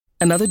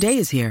Another day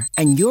is here,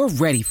 and you're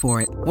ready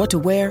for it. What to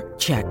wear?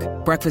 Check.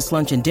 Breakfast,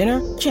 lunch, and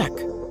dinner? Check.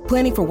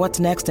 Planning for what's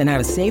next and how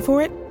to save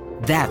for it?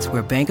 That's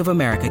where Bank of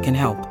America can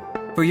help.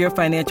 For your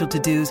financial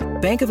to-dos,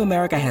 Bank of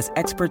America has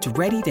experts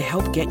ready to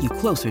help get you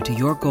closer to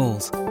your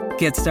goals.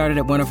 Get started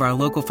at one of our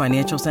local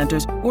financial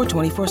centers or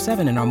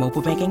 24/7 in our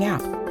mobile banking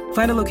app.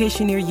 Find a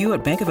location near you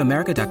at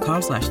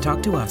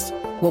bankofamerica.com/talktous.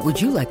 What would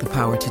you like the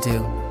power to do?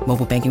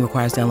 Mobile banking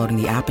requires downloading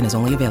the app and is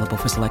only available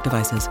for select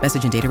devices.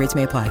 Message and data rates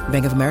may apply.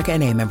 Bank of America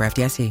N.A., member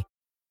FDIC.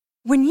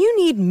 When you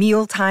need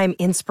mealtime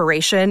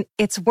inspiration,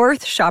 it's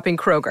worth shopping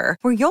Kroger,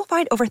 where you'll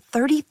find over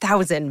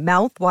 30,000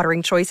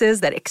 mouth-watering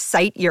choices that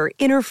excite your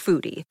inner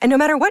foodie. And no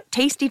matter what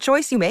tasty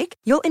choice you make,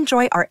 you'll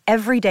enjoy our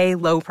everyday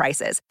low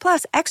prices,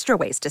 plus extra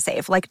ways to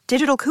save, like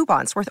digital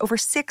coupons worth over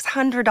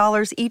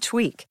 $600 each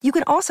week. You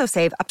can also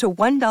save up to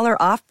 $1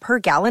 off per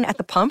gallon at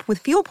the pump with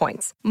fuel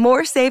points.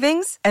 More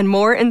savings and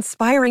more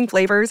inspiring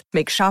flavors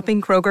make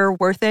shopping Kroger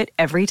worth it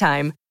every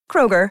time.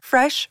 Kroger,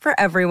 fresh for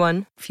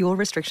everyone. Fuel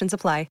restrictions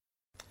apply.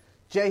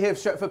 Jay here,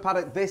 Stretford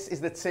Paddock. This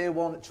is the Tier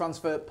 1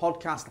 Transfer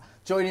Podcast.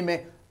 Joining me,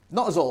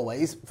 not as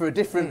always, for a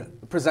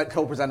different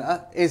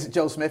co-presenter, is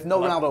Joe Smith.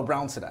 No Ronaldo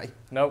Brown today.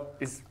 No,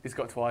 he's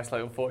got to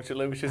isolate,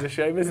 unfortunately, which is a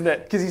shame, isn't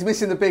it? Because he's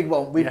missing the big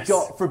one. We've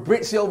got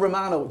Fabrizio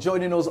Romano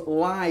joining us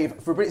live.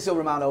 Fabrizio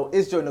Romano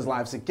is joining us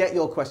live, so get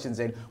your questions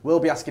in. We'll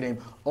be asking him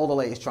all the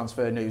latest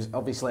transfer news.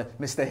 Obviously,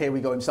 Mr. Here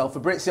We Go himself.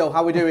 Fabrizio,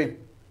 how are we doing?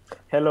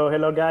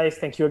 Hello guys.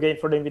 Thank you again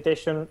for the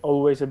invitation.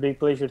 Always a big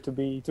pleasure to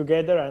be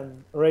together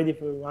and ready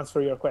to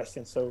answer your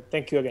questions. So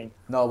thank you again.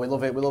 No, we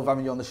love it. We love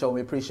having you on the show.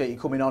 We appreciate you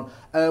coming on.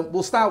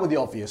 We'll start with the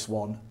obvious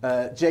one.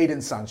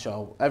 Jadon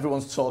Sancho.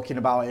 Everyone's talking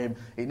about him.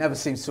 It never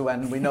seems to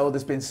end. We know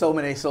there's been so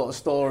many sort of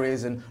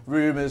stories and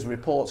rumours,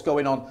 reports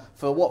going on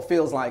for what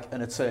feels like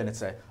an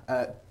eternity.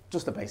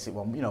 Just a basic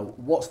one. You know,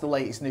 what's the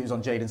latest news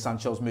on Jadon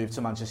Sancho's move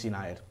to Manchester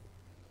United?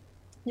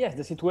 Yes,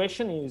 the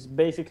situation is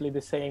basically the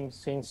same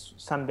since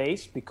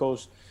Sundays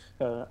because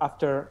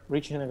after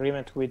reaching an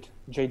agreement with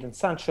Jadon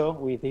Sancho,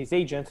 with his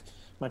agent,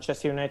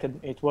 Manchester United,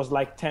 it was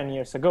like 10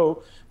 years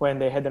ago when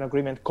they had an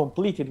agreement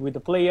completed with the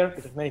player,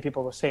 because many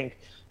people were saying,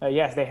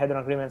 yes, they had an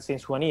agreement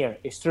since 1 year.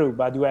 It's true,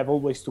 but you have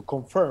always to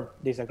confirm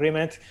this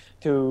agreement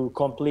to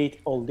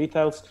complete all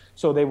details.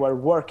 So they were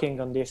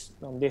working on this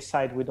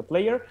side with the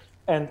player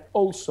and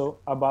also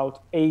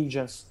about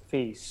agents'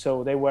 fees.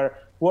 So they were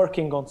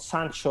working on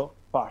Sancho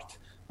part.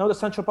 Now the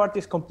Sancho part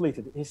is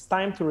completed. It's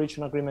time to reach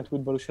an agreement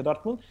with Borussia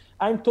Dortmund.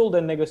 I'm told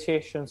that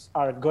negotiations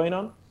are going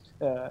on.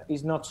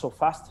 It's not so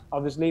fast,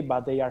 obviously,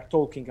 but they are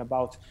talking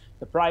about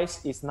the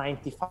price is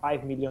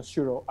 95 million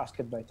euro asked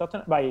by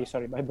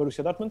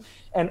Borussia Dortmund.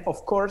 And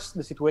of course,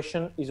 the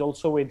situation is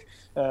also with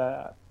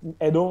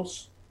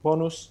add-ons,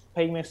 bonus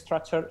payment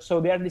structure. So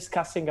they are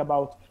discussing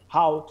about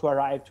how to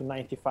arrive to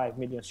 95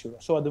 million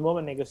euros. So at the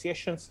moment,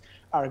 negotiations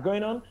are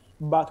going on.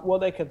 But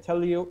what I can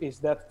tell you is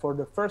that for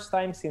the first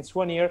time since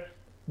 1 year,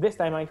 this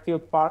time I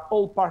feel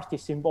all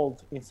parties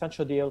involved in such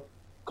a deal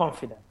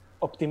confident,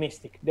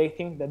 optimistic. They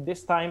think that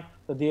this time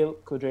the deal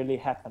could really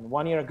happen.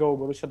 1 year ago,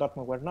 Borussia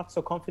Dortmund were not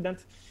so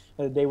confident.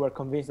 They were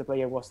convinced the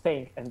player was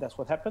staying, and that's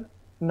what happened.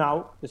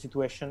 Now the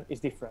situation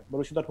is different.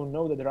 Borussia Dortmund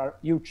know that there are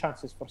huge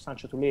chances for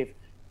Sancho to leave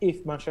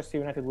if Manchester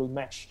United will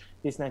match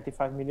this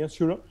 95 million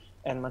euro,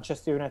 and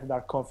Manchester United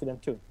are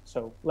confident too.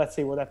 So let's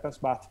see what happens,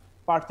 but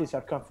parties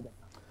are confident.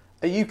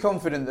 Are you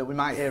confident that we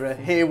might hear a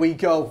 "Here we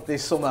go"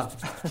 this summer?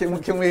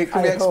 Can we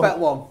expect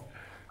one?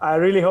 I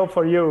really hope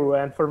for you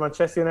and for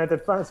Manchester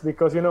United fans,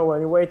 because you know when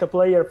you wait a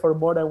player for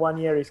more than 1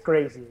 year is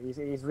crazy.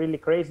 It's really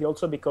crazy.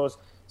 Also because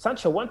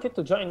Sancho wanted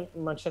to join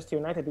Manchester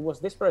United. He was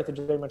desperate to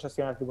join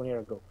Manchester United 1 year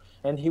ago,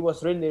 and he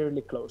was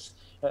really close.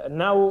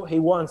 Now he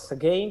wants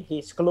again.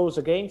 He's close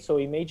again. So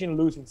imagine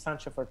losing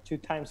Sancho for 2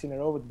 times in a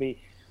row would be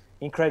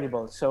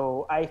incredible.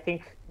 So I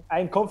think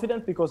I'm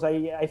confident because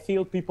I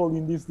feel people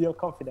in this deal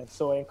confident.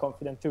 So I'm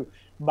confident too.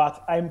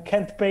 But I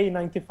can't pay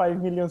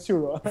 95 million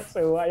euro.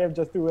 So I have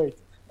just to wait,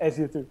 as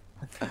you do.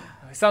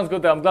 It sounds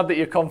good though. I'm glad that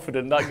you're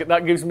confident.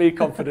 That gives me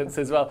confidence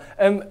as well.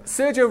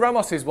 Sergio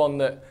Ramos is one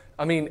that,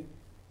 I mean,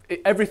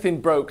 everything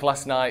broke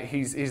last night.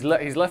 He's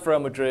left Real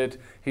Madrid.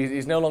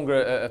 He's no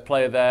longer a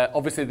player there.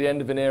 Obviously, the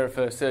end of an era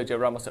for Sergio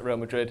Ramos at Real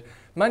Madrid.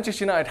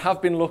 Manchester United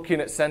have been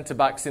looking at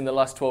centre-backs in the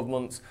last 12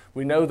 months.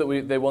 We know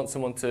that they want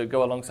someone to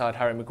go alongside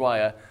Harry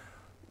Maguire.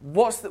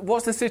 What's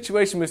the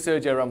situation with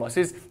Sergio Ramos?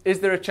 Is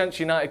there a chance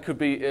United could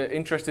be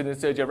interested in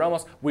Sergio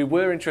Ramos? We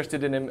were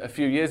interested in him a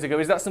few years ago.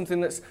 Is that something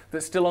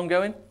that's still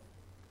ongoing?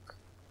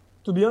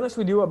 To be honest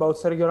with you about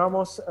Sergio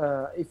Ramos,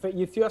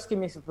 if you ask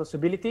him is a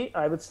possibility,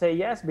 I would say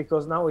yes,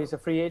 because now he's a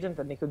free agent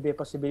and it could be a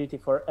possibility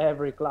for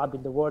every club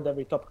in the world,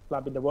 every top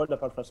club in the world,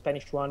 apart from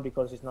Spanish one,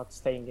 because he's not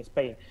staying in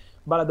Spain.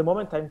 But at the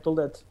moment, I'm told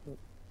that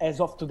as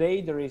of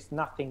today, there is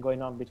nothing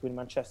going on between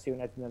Manchester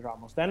United and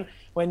Ramos. Then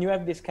when you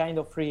have this kind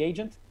of free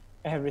agent,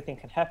 everything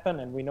can happen,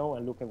 and we know,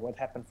 and look at what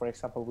happened, for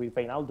example, with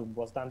Wijnaldum,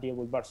 was done deal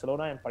with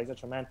Barcelona, and Paris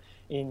Saint-Germain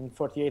in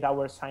 48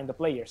 hours signed the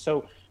player.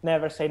 So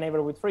never say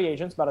never with free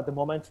agents, but at the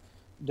moment,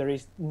 there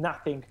is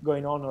nothing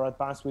going on or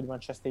advanced with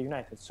Manchester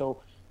United.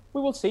 So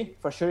We will see.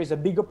 For sure, it's a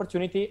big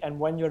opportunity. And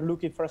when you're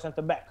looking for a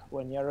centre-back,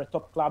 when you're a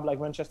top club like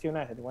Manchester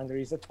United, when there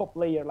is a top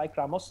player like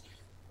Ramos,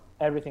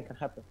 everything can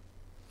happen.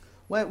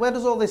 Where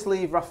does all this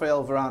leave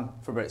Rafael Varane,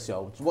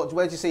 Fabrizio?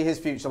 Where do you see his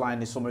future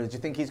lying this summer? Do you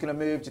think he's going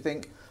to move? Do you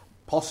think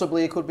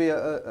possibly it could be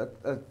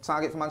a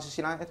target for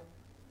Manchester United?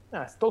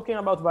 Yes, talking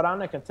about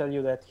Varane, I can tell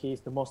you that he's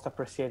the most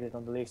appreciated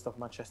on the list of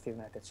Manchester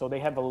United. So they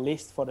have a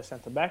list for the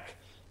centre-back.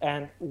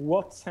 And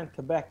what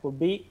centre-back will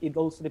be, it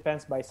also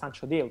depends by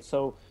Sancho deal.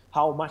 So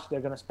how much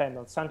they're going to spend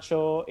on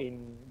Sancho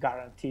in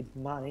guaranteed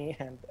money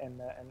and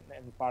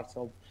parts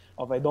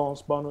of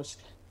add-ons, bonus.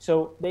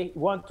 So they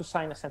want to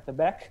sign a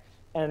centre-back,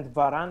 and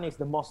Varane is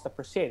the most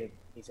appreciated.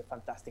 He's a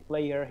fantastic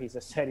player. He's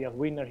a serial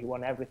winner. He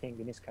won everything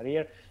in his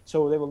career.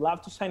 So they would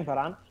love to sign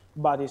Varane,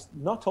 but it's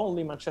not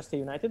only Manchester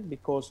United,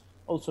 because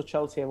also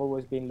Chelsea have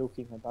always been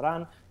looking at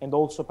Varane, and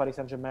also Paris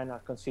Saint-Germain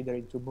are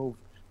considering to move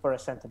for a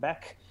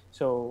centre-back.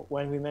 So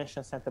when we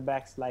mention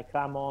centre-backs like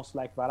Ramos,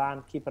 like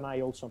Varane, keep an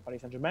eye also on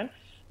Paris Saint-Germain.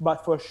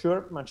 But for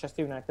sure,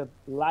 Manchester United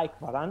like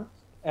Varane,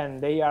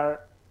 and they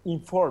are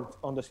informed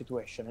on the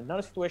situation. And now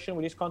the situation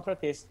with this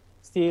contract is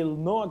still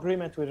no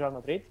agreement with Real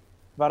Madrid.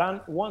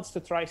 Varane wants to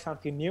try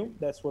something new,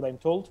 that's what I'm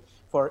told,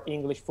 for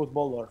English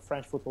football or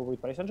French football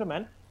with Paris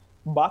Saint-Germain.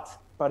 But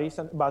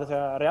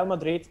Real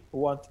Madrid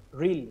want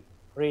really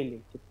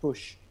to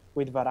push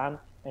with Varane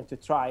and to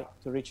try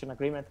to reach an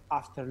agreement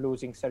after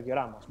losing Sergio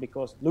Ramos,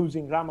 because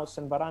losing Ramos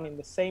and Varane in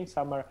the same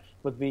summer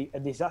would be a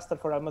disaster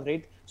for Real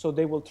Madrid. So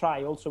they will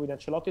try also with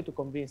Ancelotti to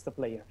convince the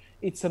player.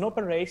 It's an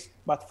open race,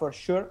 but for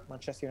sure,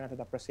 Manchester United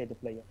appreciate the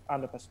player,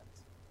 100%.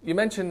 You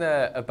mentioned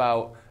there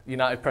about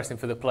United pressing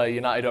for the player.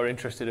 United are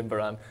interested in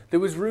Varane. There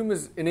was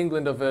rumours in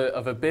England of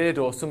a bid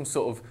or some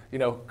sort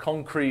of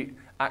concrete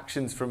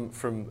actions from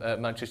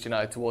Manchester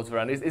United towards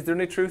Varane. Is there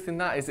any truth in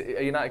that?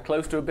 Are United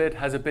close to a bid?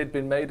 Has a bid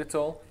been made at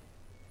all?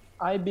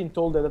 I've been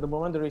told that at the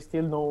moment there is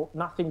still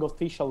nothing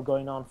official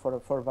going on for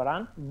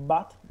Varane,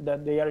 but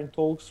that they are in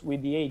talks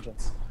with the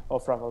agents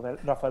of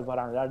Rafael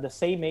Varane. They are the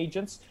same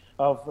agents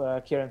of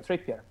Kieran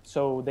Trippier,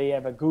 so they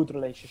have a good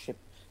relationship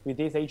with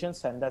these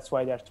agents, and that's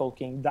why they're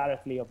talking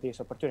directly of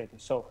this opportunity.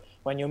 So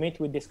when you meet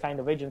with this kind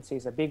of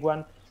agency, a big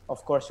one,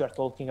 of course you are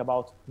talking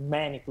about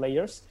many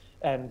players,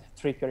 and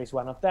Trippier is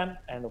one of them,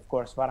 and of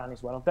course Varane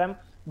is one of them,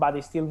 but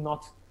it's still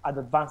not at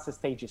advanced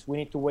stages. We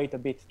need to wait a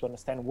bit to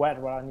understand where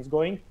Varane is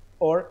going,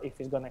 or if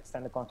he's going to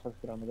extend the contract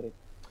with Real Madrid.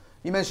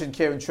 You mentioned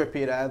Kieran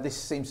Trippier there. This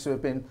seems to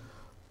have been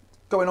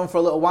going on for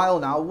a little while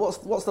now.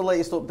 What's the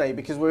latest update?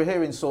 Because we're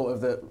hearing sort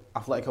of that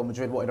Atletico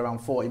Madrid wanted around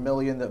 40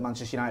 million, that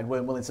Manchester United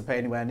weren't willing to pay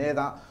anywhere near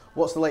that.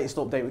 What's the latest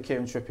update with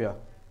Kieran Trippier?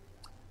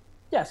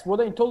 Yes, what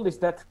I'm told is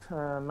that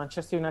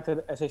Manchester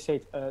United, as I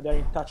said, they're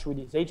in touch with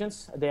his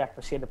agents. They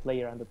appreciate the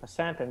player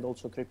 100%, and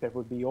also Trippier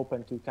would be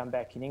open to come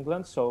back in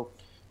England. So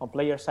on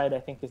player side, I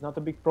think it's not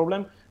a big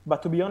problem.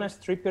 But to be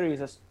honest,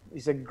 Trippier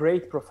is a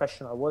great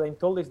professional. What I'm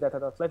told is that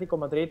at Atletico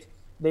Madrid,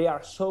 they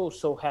are so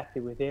happy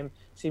with him.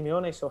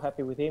 Simeone is so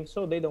happy with him,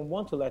 so they don't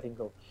want to let him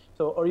go.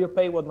 So, or you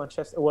pay what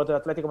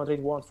Atletico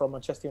Madrid want from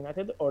Manchester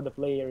United, or the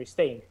player is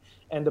staying.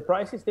 And the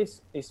price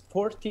is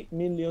 40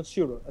 million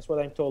euro. That's what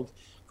I'm told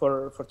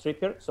for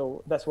Trippier.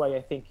 So that's why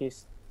I think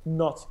it's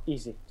not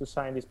easy to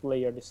sign this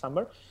player this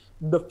summer.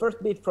 The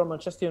first bid from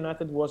Manchester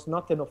United was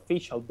not an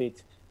official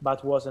bid,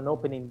 but was an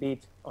opening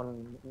bid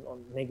on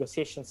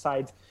negotiation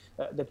side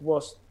that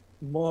was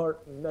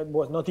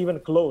not even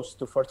close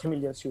to 40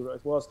 million euro.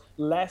 It was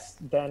less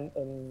than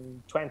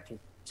 20.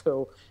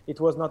 So it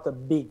was not a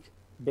big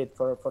bid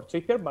for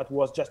Trippier, but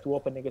was just to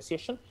open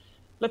negotiation.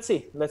 Let's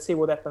see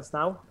what happens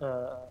now.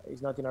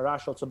 He's not in a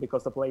rush also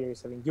because the player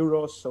is having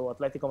Euros, so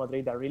Atletico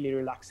Madrid are really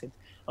relaxed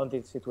on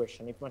this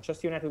situation. If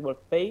Manchester United will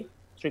pay,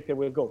 Trippier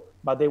will go,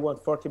 but they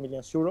want 40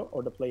 million euro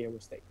or the player will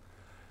stay.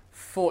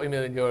 40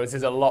 million euros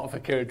is a lot for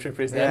Kieran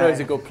Trippier, isn't it? Yeah. I know he's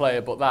a good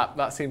player, but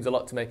that seems a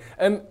lot to me.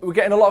 We're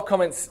getting a lot of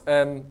comments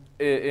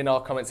in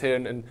our comments here,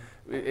 and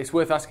it's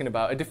worth asking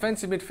about. A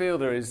defensive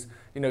midfielder is,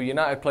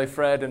 United play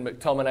Fred and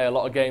McTominay a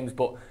lot of games,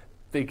 but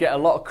they get a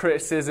lot of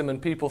criticism,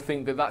 and people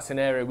think that that's an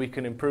area we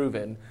can improve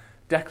in.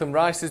 Declan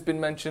Rice has been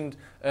mentioned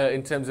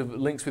in terms of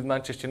links with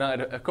Manchester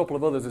United, a couple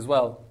of others as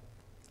well.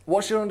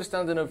 What's your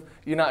understanding of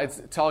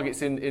United's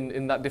targets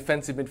in that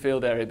defensive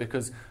midfield area?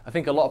 Because I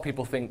think a lot of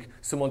people think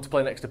someone to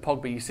play next to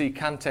Pogba. You see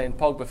Kante and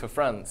Pogba for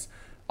France.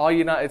 Are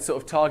United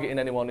sort of targeting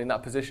anyone in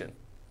that position?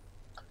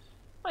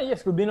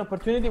 Yes, could be an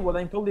opportunity. What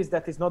I'm told is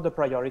that it's not the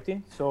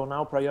priority. So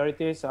now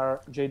priorities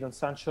are Jadon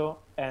Sancho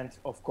and,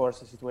 of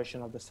course, the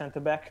situation of the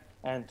centre-back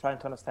and trying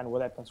to understand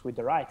what happens with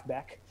the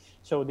right-back.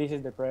 So these are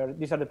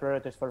the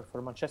priorities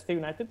for Manchester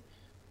United.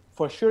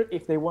 For sure,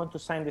 if they want to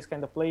sign this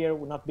kind of player, it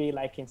will not be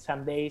like in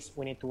some days,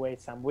 we need to wait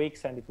some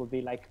weeks, and it will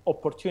be like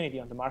opportunity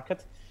on the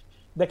market.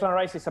 Declan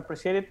Rice is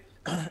appreciated,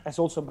 as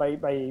also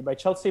by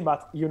Chelsea,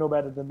 but you know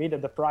better than me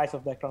that the price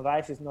of Declan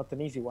Rice is not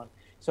an easy one.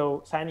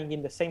 So signing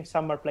in the same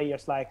summer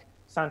players like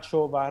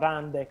Sancho,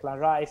 Varane, Declan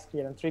Rice,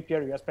 Kieran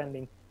Trippier, you are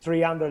spending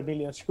 300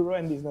 million euro,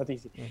 and it's not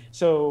easy. Mm-hmm.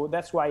 So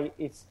that's why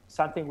it's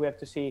something we have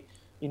to see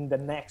in the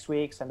next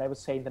weeks, and I would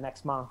say in the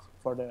next month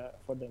for the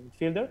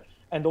midfielder.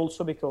 and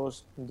also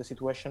because the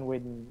situation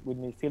with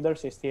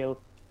midfielders is still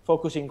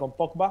focusing on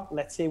Pogba.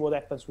 Let's see what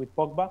happens with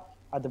Pogba.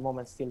 At the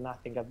moment, still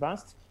nothing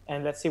advanced.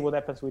 And let's see what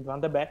happens with Van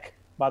de Beek.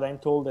 But I'm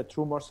told that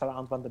rumors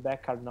around Van de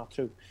Beek are not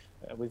true,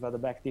 with Van de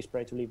Beek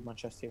desperate to leave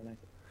Manchester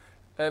United.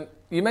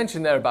 You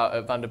mentioned there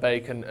about Van de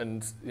Beek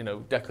and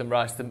Declan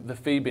Rice, the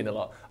fee being a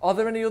lot. Are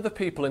there any other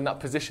people in that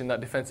position,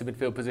 that defensive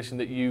midfield position,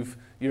 that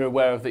you're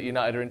aware of that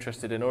United are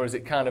interested in, or is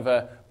it kind of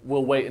a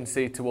we'll wait and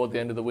see toward the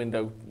end of the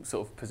window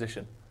sort of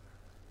position?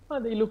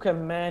 Well, they look at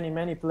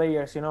many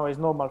players. It's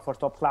normal for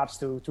top clubs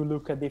to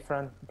look at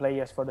different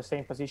players for the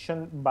same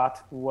position.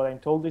 But what I'm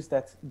told is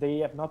that they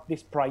have not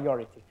this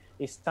priority.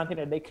 It's something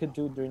that they could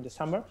do during the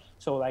summer,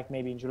 so like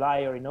maybe in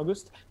July or in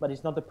August, but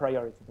it's not the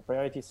priority. The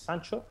priority is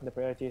Sancho, and the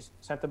priority is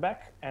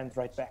centre-back and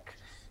right-back.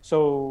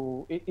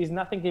 So it is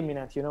nothing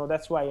imminent,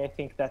 That's why I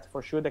think that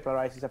for sure Declan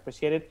Rice is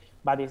appreciated,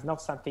 but it's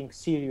not something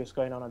serious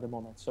going on at the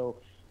moment. So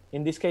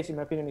in this case, in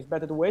my opinion, it's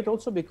better to wait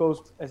also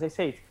because, as I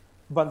said,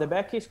 Van de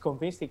Beek is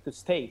convinced he could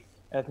stay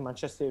at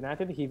Manchester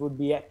United. He would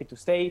be happy to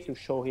stay, to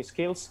show his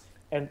skills.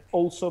 And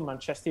also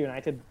Manchester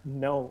United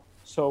know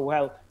so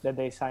well that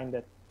they signed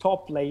a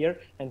top player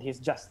and he's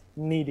just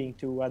needing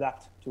to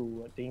adapt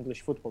to the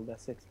English football.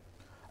 That's it.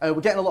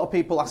 We're getting a lot of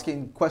people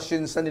asking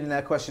questions, sending in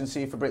their questions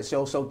to you,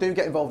 Fabrizio. So do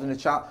get involved in the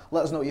chat.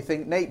 Let us know what you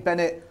think. Nate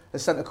Bennett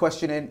has sent a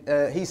question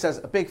in. He says,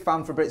 a big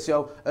fan,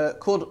 Fabrizio.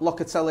 Could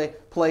Locatelli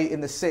play in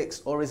the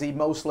 6 or is he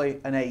mostly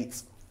an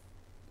 8?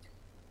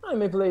 In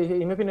my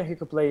opinion, he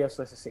could play as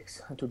a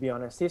 6, to be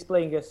honest. He's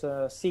playing as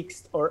a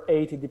 6 or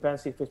 8. It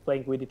depends if he's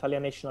playing with the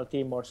Italian national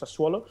team or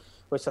Sassuolo.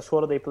 With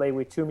Sassuolo, they play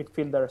with 2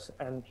 midfielders,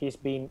 and he's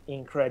been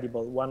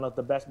incredible. One of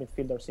the best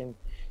midfielders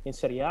in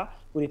Serie A.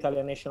 With the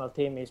Italian national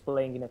team, he's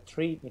playing in a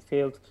 3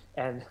 midfield,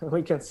 and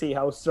we can see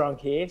how strong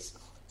he is.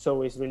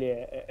 So he's really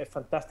a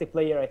fantastic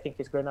player. I think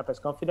he's growing up his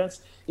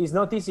confidence. It's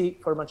not easy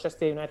for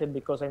Manchester United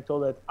because I'm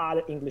told that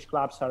other English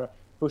clubs are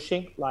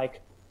pushing,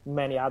 like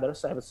many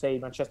others. I would say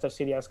Manchester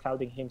City are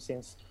scouting him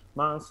since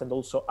months, and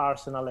also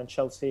Arsenal and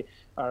Chelsea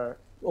are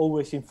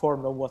always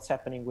informed of what's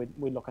happening with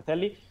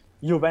Locatelli.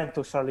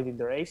 Juventus are leading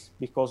the race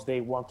because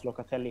they want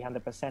Locatelli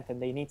 100% and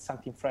they need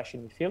something fresh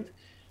in midfield.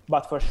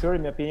 But for sure,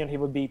 in my opinion, he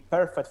would be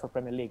perfect for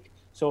Premier League.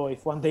 So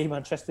if one day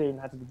Manchester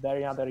United or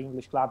any other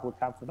English club would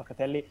come for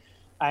Locatelli,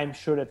 I'm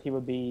sure that he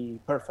would be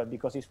perfect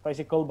because he's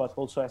physical, but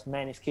also has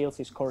many skills.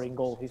 He's scoring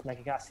goals, he's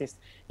making assists.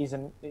 He's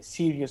a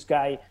serious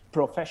guy,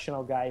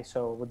 professional guy,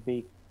 so it would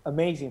be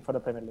amazing for the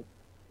Premier League.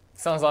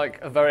 Sounds like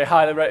a very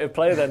highly rated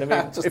player then. I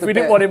mean, if we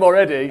didn't want him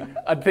already,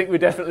 I'd think we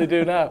definitely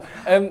do now.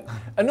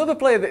 Another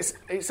player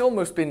it's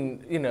almost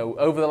been,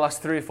 over the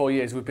last 3 or 4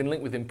 years, we've been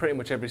linked with him pretty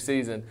much every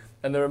season.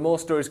 And there are more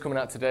stories coming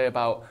out today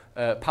about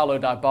Paulo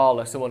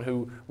Dybala, someone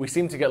who we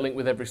seem to get linked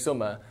with every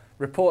summer.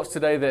 Reports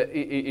today that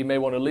he may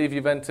want to leave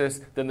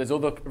Juventus. Then there's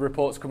other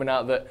reports coming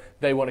out that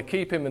they want to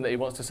keep him and that he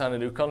wants to sign a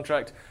new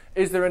contract.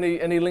 Is there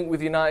any link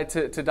with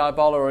United to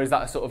Dybala, or is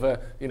that sort of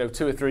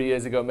 2 or 3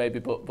 years ago maybe,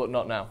 but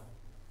not now?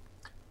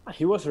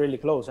 He was really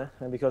close,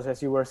 because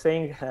as you were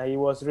saying, he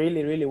was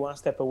really one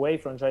step away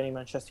from joining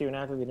Manchester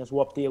United in a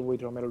swap deal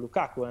with Romelu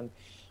Lukaku,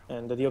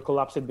 and the deal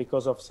collapsed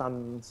because of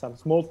some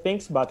small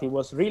things, but he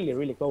was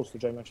really close to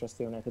join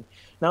Manchester United.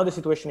 Now the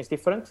situation is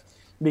different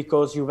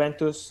because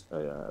Juventus,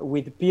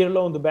 with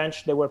Pirlo on the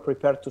bench, they were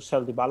prepared to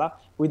sell Dybala.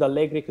 With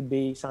Allegri, it could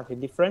be something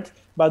different,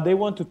 but they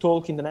want to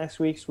talk in the next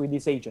weeks with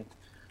his agent,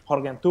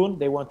 Jorge Antun.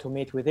 They want to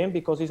meet with him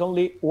because he's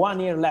only 1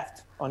 year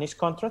left on his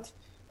contract,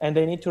 and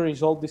they need to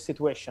resolve this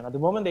situation. At the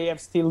moment, they have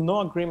still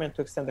no agreement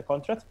to extend the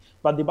contract,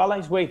 but Dybala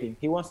is waiting.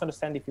 He wants to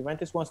understand if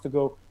Juventus wants to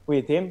go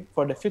with him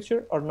for the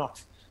future or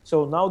not.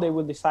 So now they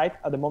will decide.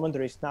 At the moment,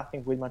 there is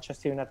nothing with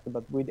Manchester United,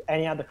 but with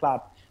any other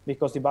club,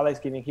 because Dybala is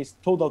giving his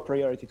total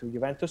priority to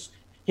Juventus.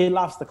 He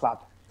loves the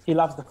club. He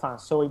loves the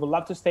fans. So he would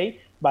love to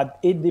stay, but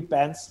it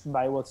depends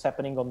by what's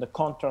happening on the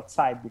contract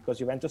side, because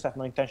Juventus have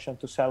no intention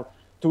to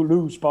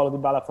lose Paulo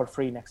Dybala for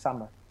free next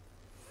summer.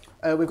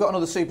 We've got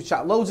another super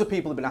chat. Loads of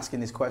people have been asking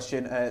this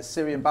question.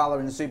 Syrian Bala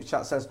in the super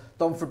chat says,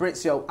 Don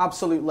Fabrizio,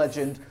 absolute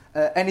legend.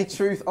 Any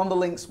truth on the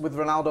links with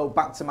Ronaldo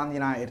back to Man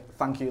United?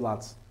 Thank you,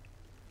 lads.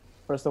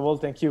 First of all,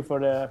 thank you for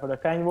the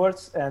kind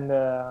words.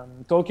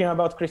 And talking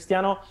about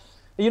Cristiano,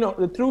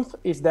 the truth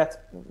is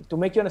that, to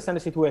make you understand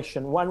the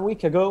situation, 1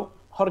 week ago,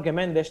 Jorge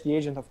Mendes, the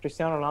agent of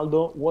Cristiano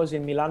Ronaldo, was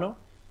in Milano.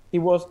 He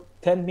was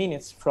 10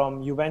 minutes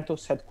from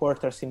Juventus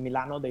headquarters in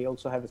Milano. They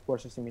also have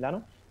headquarters in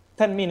Milano.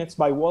 10 minutes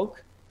by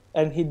walk.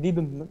 And he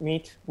didn't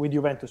meet with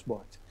Juventus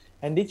board.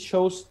 And it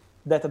shows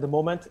that at the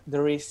moment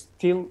there is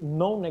still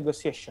no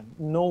negotiation,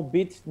 no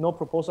bid, no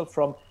proposal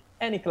from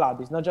any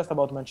club. It's not just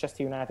about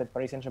Manchester United,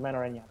 Paris Saint-Germain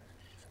or any other.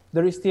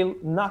 There is still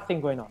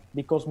nothing going on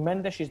because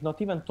Mendes is not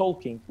even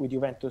talking with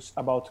Juventus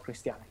about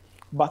Cristiano.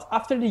 But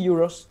after the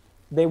Euros,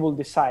 they will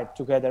decide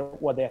together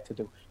what they have to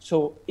do.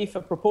 So if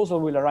a proposal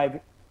will arrive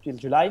till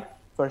July,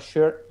 for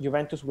sure,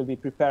 Juventus will be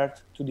prepared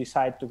to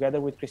decide together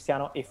with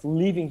Cristiano if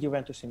leaving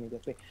Juventus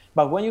immediately.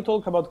 But when you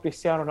talk about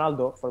Cristiano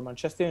Ronaldo for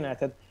Manchester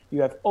United,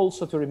 you have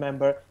also to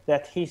remember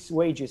that his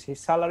wages, his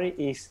salary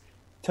is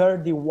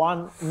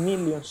 31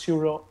 million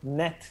euro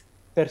net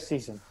per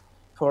season.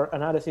 for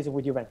another season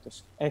with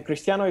Juventus. And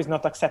Cristiano is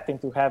not accepting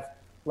to have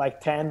like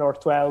 10 or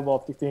 12 or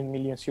 15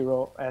 million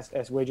euro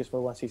as wages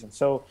for one season.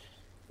 So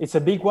it's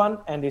a big one,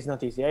 and it's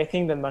not easy. I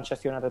think that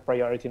Manchester United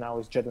priority now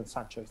is Jadon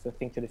Sancho, is the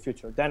thing to the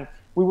future. Then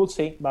we will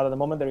see, but at the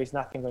moment there is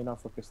nothing going on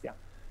for Cristiano.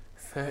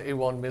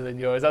 31 million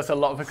euros, that's a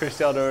lot for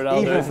Cristiano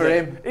Ronaldo. Even for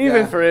him.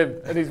 Even for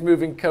him. And he's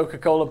moving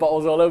Coca-Cola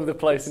bottles all over the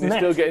place, and he's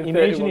still getting 31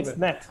 million. Imagine it's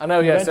net. I know,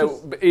 yeah, so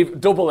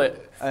double it.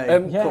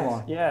 Come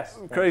on. Yes.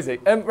 Crazy.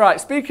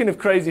 Right, speaking of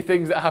crazy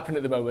things that happen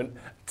at the moment,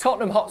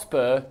 Tottenham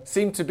Hotspur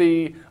seem to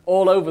be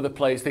all over the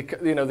place.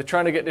 They're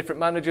trying to get different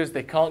managers.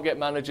 They can't get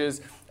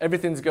managers.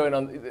 Everything's going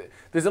on.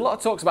 There's a lot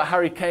of talks about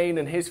Harry Kane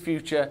and his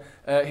future.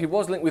 He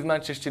was linked with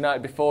Manchester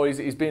United before.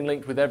 He's been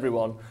linked with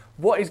everyone.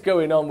 What is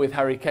going on with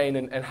Harry Kane,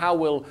 and how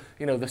will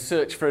the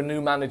search for a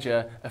new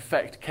manager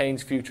affect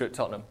Kane's future at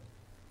Tottenham?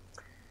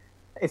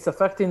 It's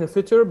affecting the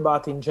future,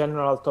 but in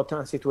general,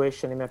 Tottenham's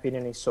situation, in my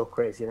opinion, is so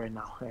crazy right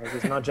now.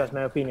 It's not just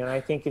my opinion. I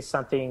think it's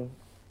something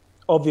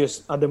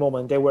obvious at the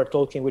moment. They were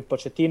talking with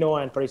Pochettino,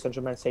 and Paris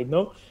Saint-Germain said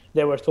no.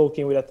 They were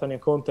talking with Antonio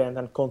Conte,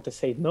 and Conte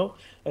said no.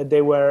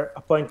 They were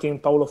appointing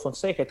Paulo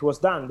Fonseca. It was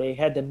done. They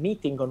had a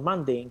meeting on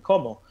Monday in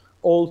Como,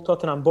 all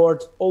Tottenham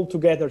board all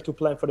together to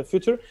plan for the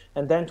future.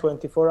 And then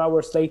 24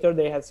 hours later,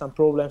 they had some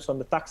problems on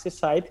the taxi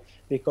side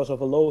because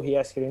of a law he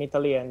has here in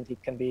Italy, and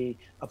it can be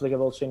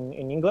applicable also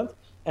in England.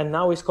 And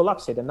now it's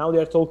collapsed. And now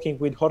they're talking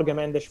with Jorge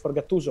Mendes for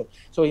Gattuso.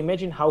 So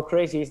imagine how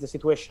crazy is the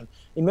situation.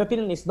 In my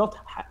opinion, it's not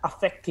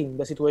affecting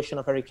the situation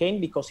of Harry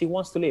Kane because he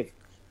wants to leave.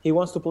 He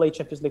wants to play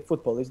Champions League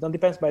football. It not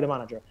depends by the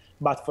manager.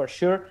 But for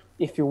sure,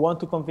 if you want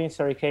to convince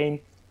Harry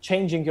Kane,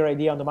 changing your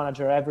idea on the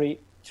manager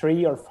every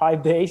 3 or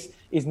 5 days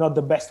is not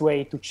the best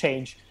way to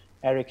change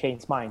Harry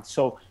Kane's mind.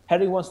 So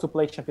Harry wants to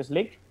play Champions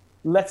League.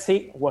 Let's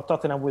see what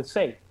Tottenham will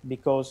say,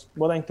 because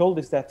what I'm told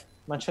is that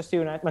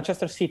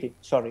Manchester City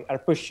are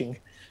pushing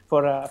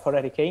for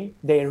Harry Kane.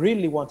 They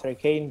really want Harry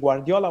Kane.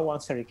 Guardiola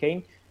wants Harry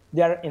Kane.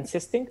 They are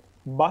insisting,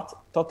 but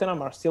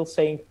Tottenham are still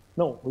saying,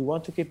 no, we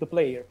want to keep the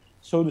player.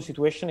 So the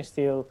situation is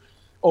still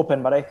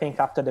open, but I think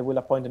after they will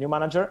appoint a new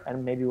manager,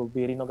 and maybe it will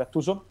be Rino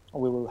Gattuso,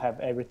 we will have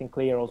everything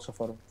clear also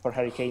for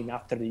Harry Kane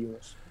after the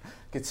Euros.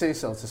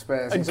 Gattuso to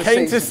Spurs. And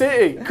Kane to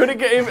City. Couldn't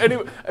get him any.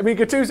 I mean,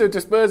 Gattuso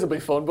to Spurs will be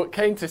fun, but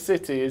Kane to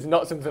City is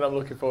not something I'm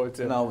looking forward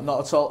to. No,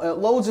 not at all.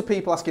 Loads of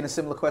people asking a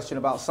similar question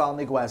about Sal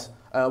Niguez.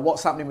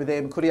 What's happening with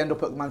him? Could he end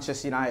up at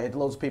Manchester United?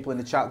 Loads of people in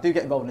the chat. Do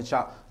get involved in the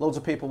chat. Loads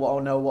of people want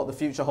to know what the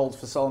future holds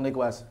for Sal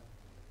Niguez.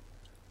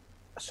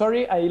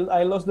 Sorry,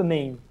 I lost the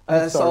name.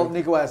 Sal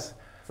Niguez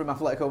from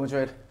Atletico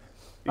Madrid.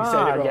 You said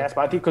it wrong. Yes,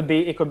 but it could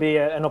be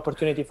an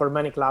opportunity for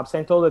many clubs.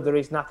 I'm told that there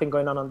is nothing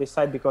going on this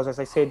side because, as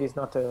I said, it's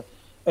not a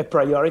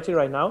priority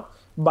right now.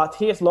 But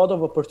he has a lot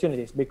of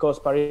opportunities because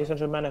Paris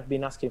Saint-Germain have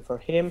been asking for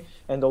him,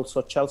 and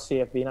also Chelsea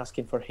have been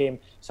asking for him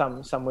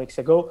some weeks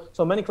ago.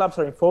 So many clubs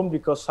are informed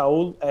because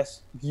Saul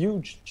has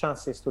huge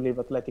chances to leave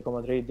Atletico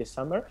Madrid this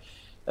summer.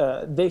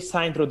 They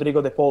signed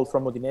Rodrigo De Paul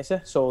from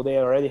Udinese, so they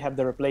already have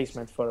the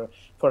replacement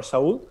for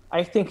Saul.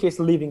 I think he's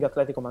leaving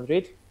Atletico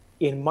Madrid.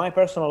 In my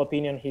personal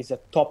opinion, he's a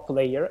top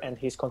player, and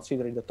he's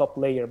considered the top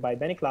player by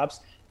many clubs,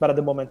 but at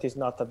the moment he's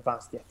not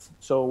advanced yet.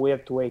 So we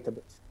have to wait a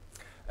bit.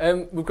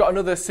 We've got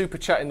another super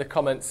chat in the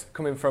comments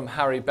coming from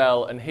Harry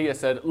Bell, and he has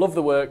said, love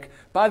the work.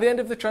 By the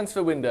end of the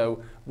transfer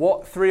window,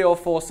 what 3 or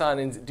 4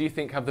 signings do you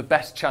think have the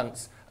best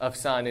chance of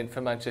signing for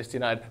Manchester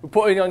United? We're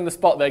putting you on the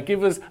spot there.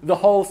 Give us the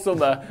whole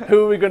summer.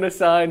 Who are we going to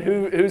sign?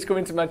 Who's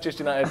coming to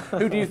Manchester United?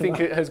 Who do you think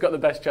has got the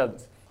best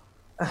chance?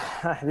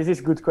 This is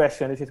a good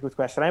question.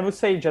 I would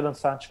say Jadon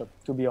Sancho,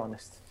 to be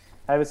honest.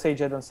 I would say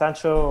Jadon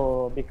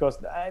Sancho because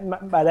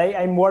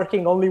I'm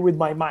working only with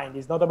my mind.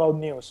 It's not about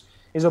news.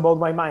 It's about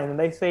my mind.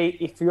 And I say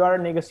if you are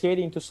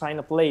negotiating to sign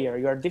a player,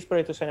 you are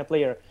desperate to sign a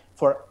player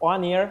for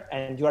 1 year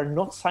and you are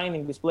not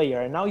signing this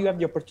player, and now you have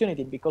the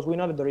opportunity because we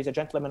know that there is a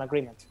gentleman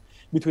agreement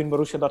between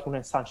Borussia Dortmund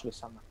and Sancho this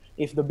summer.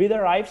 If the bid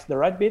arrives, the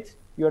right bid,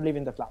 you are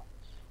leaving the club.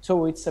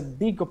 So it's a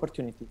big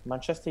opportunity.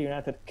 Manchester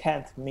United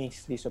can't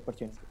miss this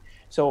opportunity.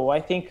 So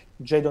I think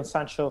Jadon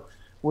Sancho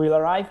will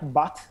arrive,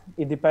 but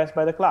it depends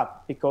by the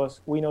club because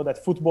we know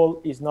that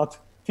football is not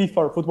FIFA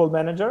or Football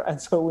Manager, and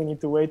so we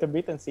need to wait a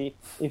bit and see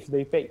if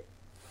they pay.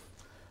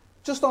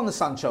 Just on the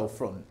Sancho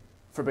front,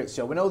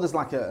 Fabrizio, we know there's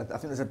I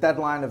think there's a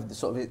deadline of the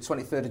sort of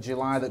 23rd of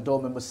July that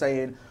Dortmund was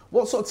saying.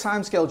 What sort of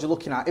timescale are you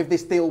looking at? If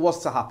this deal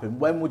was to happen,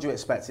 when would you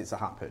expect it to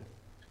happen?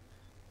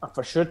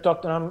 For sure,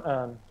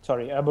 Borussia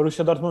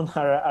Dortmund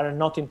are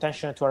not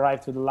intentional to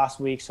arrive to the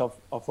last weeks of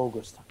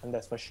August, and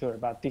that's for sure.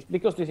 But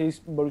because this is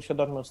Borussia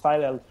Dortmund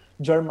style,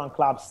 German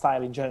club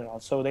style in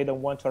general, so they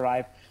don't want to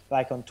arrive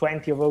like on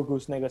 20th of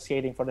August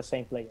negotiating for the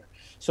same player.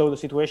 So the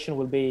situation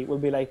will be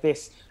like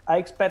this. I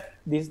expect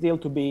this deal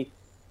to be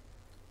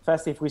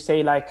first, if we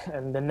say like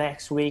in the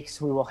next weeks,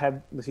 we will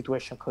have the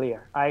situation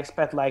clear. I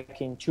expect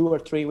like in 2 or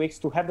 3 weeks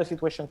to have the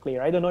situation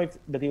clear. I don't know if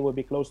the deal will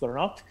be closed or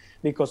not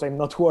because I'm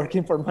not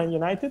working for Man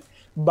United,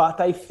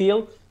 but I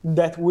feel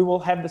that we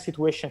will have the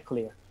situation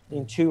clear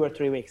in 2 or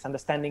 3 weeks,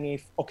 understanding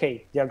if,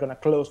 okay, they are going to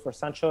close for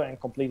Sancho and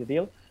complete the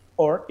deal,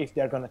 or if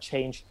they're going to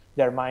change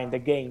their mind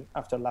again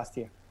after last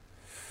year.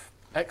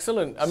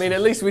 Excellent. I mean,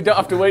 at least we don't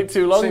have to wait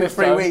too long this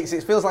time. 3 weeks.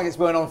 It feels like it's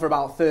going on for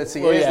about 30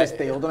 years, this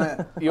deal,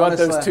 doesn't it? You add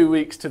those 2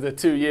 weeks to the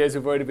 2 years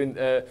we've already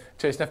been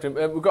chasing after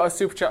him. We've got a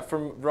super chat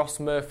from Ross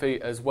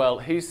Murphy as well.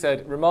 He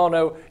said,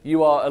 Romano,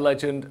 you are a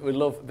legend. We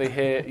love the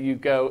here you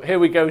go. Here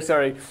we go,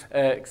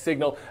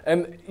 signal.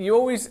 You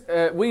always,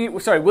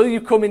 will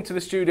you come into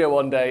the studio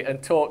one day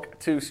and talk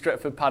to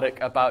Stretford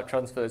Paddock about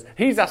transfers?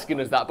 He's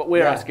asking us that, but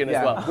we're asking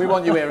as well. We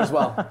want you here as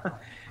well.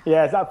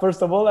 Yes,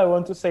 first of all, I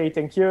want to say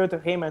thank you to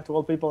him and to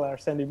all people that are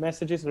sending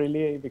messages,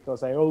 really,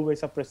 because I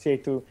always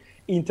appreciate to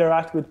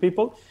interact with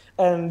people.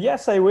 And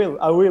yes, I will.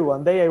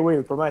 One day I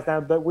will, promise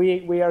that. But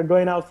we are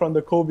going out from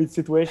the COVID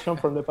situation,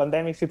 from the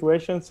pandemic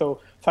situation.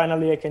 So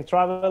finally I can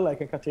travel, I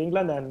can come to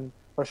England, and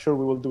for sure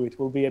we will do it. It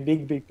will be a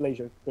big, big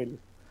pleasure, really.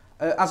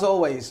 As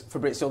always,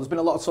 Fabrizio, there's been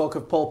a lot of talk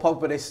of Paul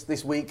Pogba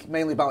this week,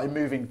 mainly about him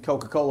moving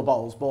Coca-Cola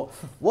bottles. But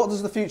what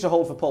does the future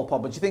hold for Paul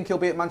Pogba? Do you think he'll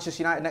be at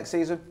Manchester United next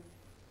season?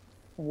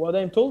 What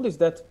I'm told is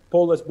that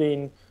Paul has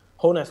been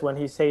honest when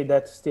he said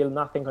that still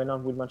nothing going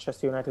on with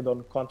Manchester United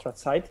on contract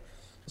side.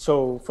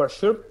 So for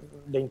sure,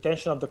 the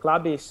intention of the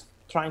club is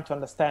trying to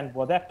understand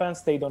what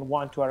happens. They don't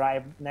want to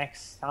arrive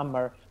next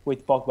summer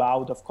with Pogba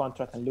out of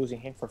contract and losing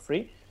him for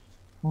free.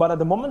 But at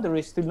the moment, there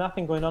is still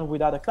nothing going on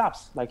with other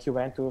clubs like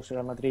Juventus,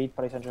 Real Madrid,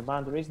 Paris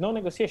Saint-Germain. There is no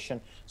negotiation.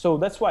 So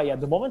that's why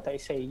at the moment I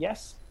say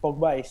yes,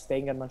 Pogba is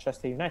staying at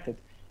Manchester United.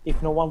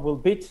 If no one will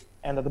bid,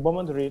 and at the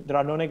moment there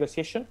are no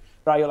negotiation,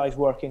 Raiola is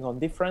working on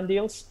different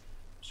deals.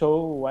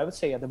 So I would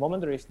say at the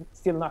moment there is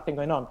still nothing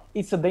going on.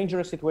 It's a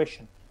dangerous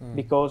situation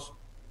because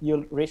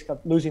you'll risk of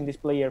losing this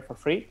player for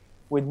free.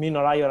 With Mino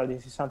Raiola,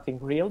 this is something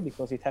real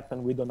because it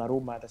happened with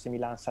Donnarumma at AC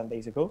Milan some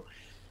days ago.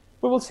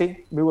 We will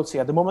see.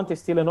 At the moment,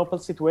 it's still an open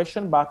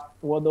situation, but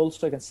what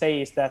also I can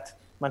say is that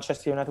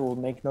Manchester United will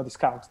make no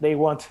discount. They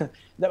want.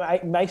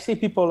 I see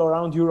people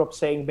around Europe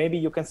saying maybe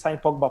you can sign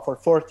Pogba for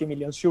 40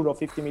 million euro,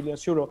 50 million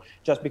euro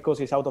just because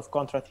he's out of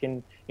contract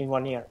in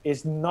 1 year.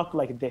 It's not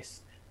like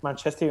this.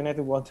 Manchester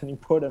United want an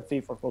important fee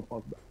for Paul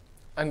Pogba.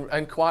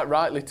 And quite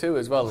rightly too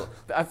as well.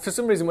 For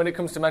some reason when it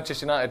comes to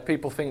Manchester United,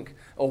 people think,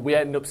 we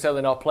end up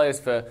selling our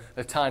players for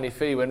a tiny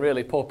fee when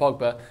really Paul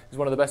Pogba is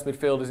one of the best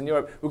midfielders in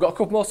Europe. We've got a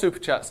couple more super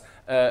chats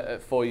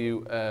for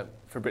you,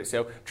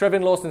 Fabrizio.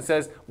 Trevin Lawson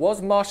says,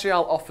 was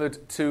Martial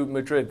offered to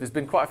Madrid? There's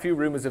been quite a few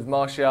rumours of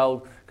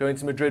Martial going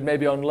to Madrid,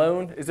 maybe on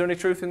loan. Is there any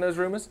truth in those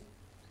rumours?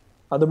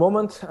 At the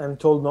moment, I'm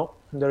told no.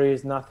 There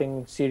is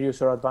nothing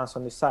serious or advanced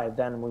on this side.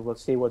 Then we will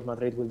see what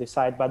Madrid will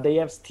decide. But they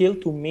have still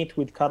to meet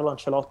with Carlo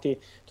Ancelotti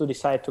to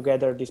decide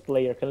together this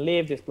player can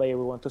leave, this player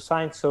we want to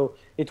sign. So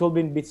it will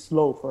be a bit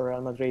slow for Real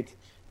Madrid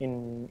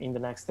in the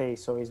next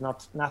days. So it's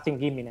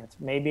nothing imminent.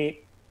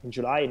 Maybe in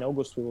July, in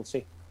August, we will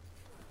see.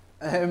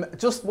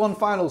 Just one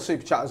final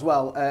super chat as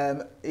well.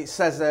 It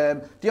says,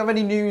 do you have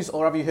any news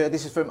or have you heard,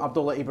 this is from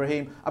Abdullah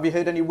Ibrahim, have you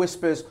heard any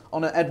whispers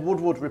on an Ed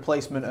Woodward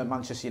replacement at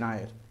Manchester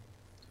United?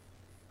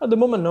 At the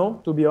moment,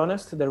 no, to be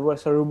honest. There were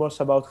some rumours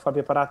about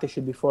Fabio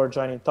Paratici before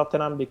joining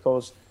Tottenham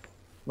because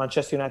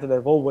Manchester United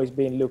have always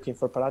been looking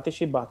for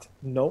Paratici, but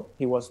no,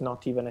 he was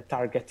not even a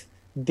target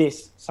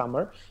this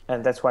summer.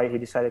 And that's why he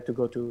decided to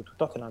go to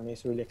Tottenham.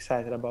 He's really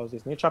excited about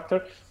this new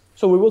chapter.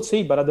 So we will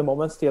see, but at the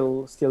moment,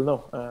 still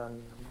no.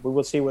 We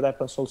will see what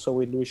happens also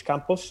with Luis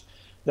Campos.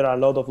 There are a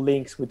lot of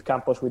links with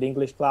Campos with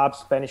English clubs,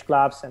 Spanish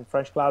clubs, and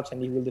French clubs,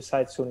 and he will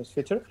decide soon in his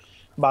future.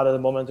 But at the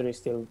moment, there is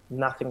still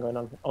nothing going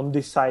on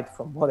this side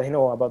from what I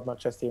know about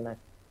Manchester United.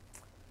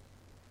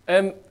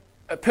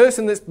 A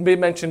person that's been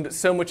mentioned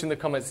so much in the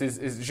comments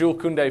is Jules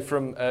Koundé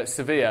from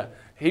Sevilla.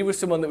 He was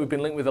someone that we've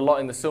been linked with a lot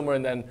in the summer,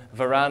 and then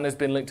Varane has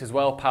been linked as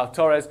well, Pau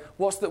Torres.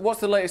 What's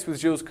the latest with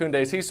Jules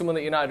Koundé? Is he someone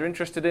that United are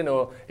interested in,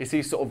 or is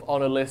he sort of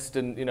on a list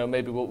and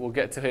maybe we'll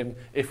get to him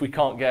if we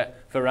can't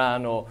get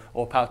Varane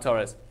or Pau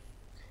Torres?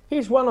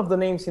 He's one of the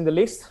names in the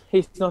list.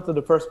 He's not at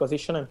the first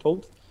position, I'm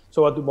told.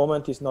 So at the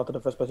moment, he's not at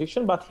the first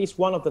position, but he's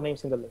one of the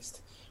names in the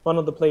list. One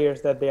of the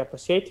players that they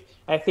appreciate.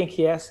 I think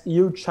he has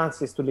huge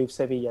chances to leave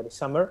Sevilla this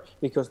summer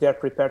because they are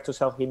prepared to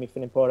sell him if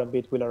an important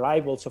bid will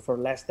arrive, also for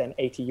less than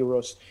 80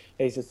 euros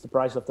is the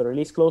price of the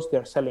release clause.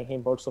 They're selling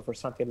him also for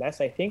something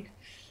less, I think.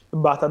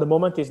 But at the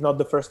moment, he's not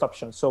the first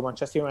option. So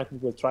Manchester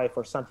United will try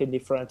for something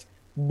different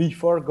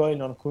before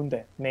going on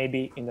Koundé,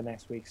 maybe in the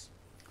next weeks.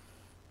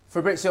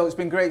 Fabrizio, it's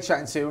been great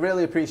chatting to you.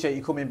 Really appreciate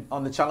you coming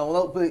on the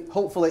channel. We'll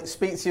hopefully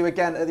speak to you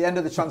again at the end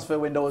of the transfer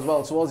window as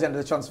well, towards the end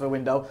of the transfer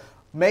window.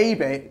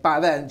 Maybe by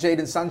then,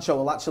 Jadon Sancho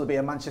will actually be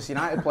a Manchester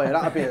United player.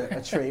 That'd be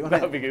a treat, wouldn't it?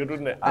 That'd be good,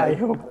 wouldn't it? I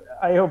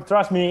hope.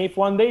 Trust me, if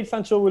one day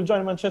Sancho will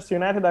join Manchester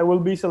United, I will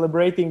be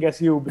celebrating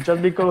as you.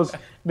 Just because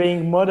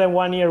being more than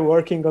 1 year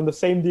working on the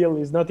same deal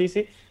is not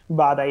easy.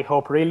 But I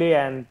hope really,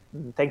 and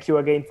thank you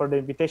again for the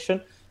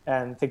invitation.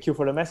 And thank you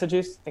for the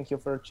messages. Thank you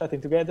for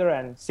chatting together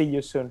and see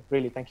you soon.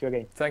 Really, thank you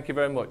again. Thank you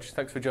very much.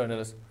 Thanks for joining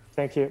us.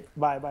 Thank you.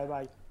 Bye.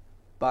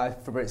 Bye,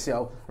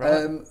 Fabrizio.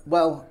 Right.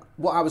 Well,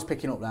 what I was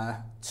picking up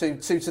there, 2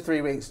 to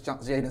 3 weeks,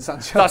 Jadon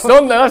Sancho. That's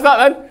done then. That's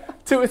that then.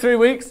 2 to 3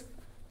 weeks.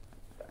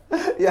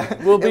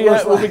 Yeah. We'll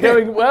be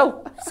going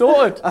well.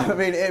 Sorted. I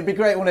mean, it'd be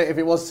great, wouldn't it, if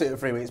it was 2 to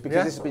 3 weeks,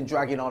 because this has been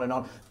dragging on and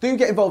on. Do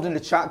get involved in the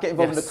chat, get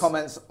involved in the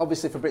comments.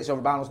 Obviously, Fabrizio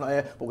Romano's not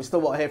here, but we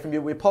still want to hear from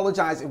you. We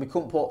apologise if we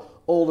couldn't put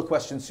all the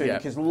questions to you,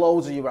 because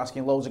loads of you were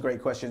asking loads of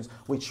great questions.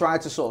 We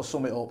tried to sort of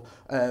sum it up.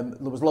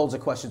 There was loads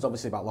of questions,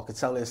 obviously, about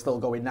Locatelli, still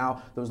going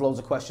now. There was loads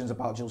of questions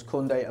about Jules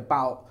Koundé,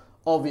 about...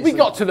 Obviously, we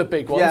got to the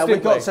big ones, yeah, didn't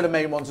we got to the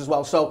main ones as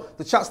well. So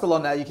the chat's still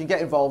on there. You can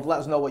get involved. Let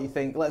us know what you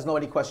think. Let us know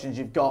any questions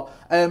you've got.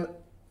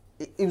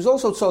 He was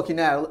also talking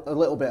there a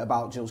little bit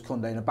about Jules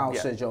Koundé and about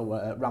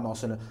Sergio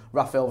Ramos and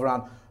Rafael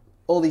Varane.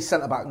 All these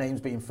centre-back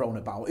names being thrown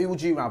about. Who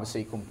would you rather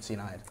see come to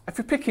United? If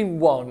you're picking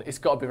one, it's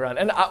got to be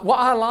Varane. And what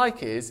I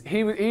like is,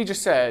 he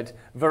just said,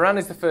 Varane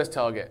is the first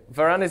target.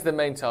 Varane is the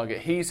main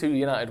target. He's who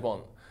United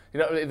want. You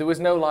know, there was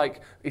no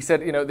he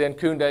said, you know, then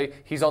Koundé,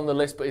 he's on the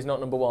list, but he's not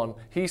number one.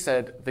 He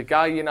said, the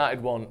guy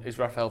United want is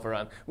Rafael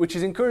Varane, which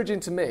is encouraging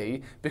to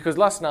me, because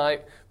last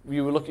night,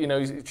 you were looking, you know,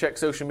 you check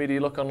social media,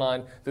 you look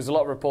online, there's a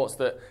lot of reports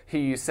that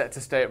he is set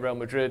to stay at Real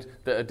Madrid,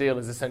 that a deal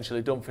is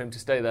essentially done for him to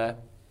stay there.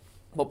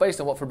 But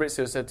based on what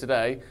Fabrizio said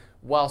today,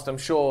 whilst I'm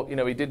sure, you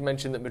know, he did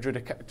mention that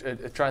Madrid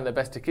are trying their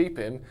best to keep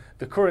him,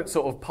 the current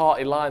sort of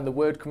party line, the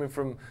word coming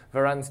from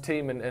Varane's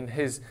team and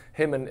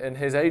him and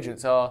his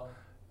agents are,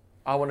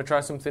 I want to try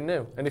something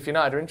new. And if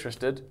United are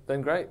interested, then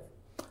great.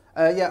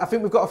 I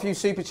think we've got a few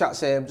super chats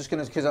here. I'm just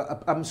going to, because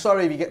I'm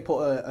sorry if you get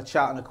put a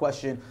chat and a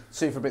question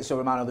to Fabrizio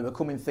Romano. They were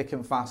coming thick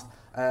and fast.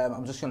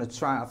 I'm just going to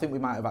try. I think we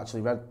might have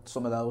actually read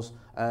some of those.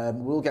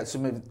 We'll get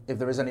some if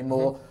there is any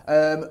more.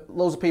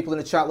 Loads of people in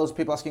the chat, loads of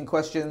people asking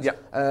questions.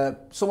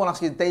 Someone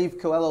asking, Dave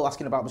Coelho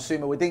asking about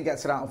Basuma. We didn't get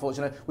to that,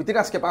 unfortunately. We did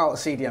ask about a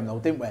CDM though,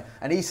 didn't we?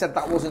 And he said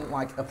that wasn't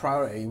like a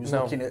priority. He was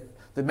looking at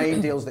the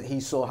main deals that he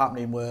saw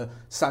happening were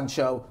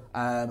Sancho,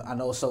 and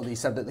also he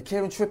said that the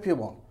Kieran Trippier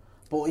one.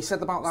 But he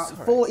said about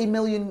that 40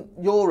 million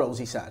euros,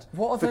 he said,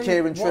 for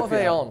Kieran Trippier. What are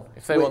they on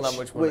if they want that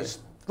much money? Which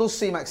does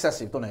seem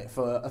excessive, doesn't it,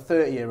 for a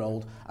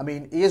 30-year-old. I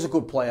mean, he is a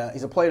good player.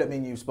 He's a player that me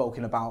and you've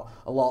spoken about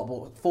a lot,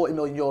 but 40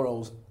 million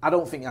euros, I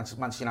don't think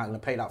Manchester United are going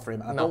to pay that for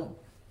him. And I don't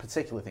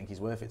particularly think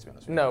he's worth it, to be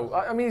honest with you. No,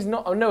 I mean, he's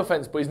not, no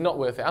offence, but he's not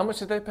worth it. How much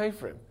did they pay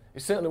for him?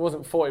 It certainly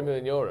wasn't 40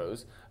 million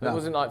euros. It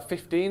wasn't like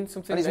 15,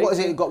 something. And what is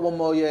it? He's got one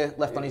more year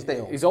left on his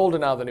deal? He's older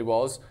now than he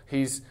was.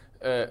 He's...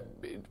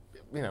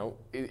 you know,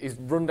 he's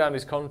run down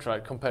his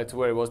contract compared to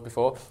where he was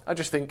before. I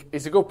just think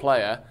he's a good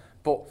player,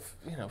 but,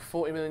 you know,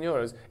 40 million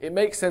euros, it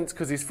makes sense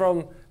because he's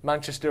from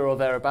Manchester or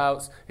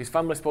thereabouts. His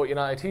family support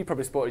United. He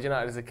probably supported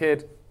United as a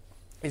kid.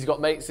 He's got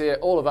mates here,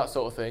 all of that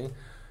sort of thing.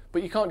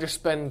 But you can't just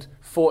spend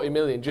 40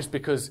 million just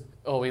because,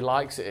 he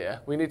likes it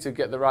here. We need to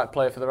get the right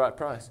player for the right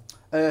price.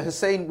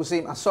 Hussein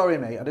Wasim, sorry,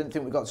 mate, I didn't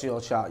think we got to your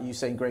chat. You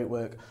saying great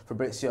work.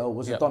 Fabrizio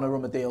was a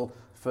Donnarumma deal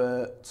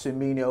for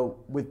Firmino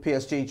with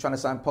PSG trying to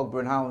sign Pogba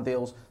and Haaland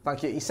deals.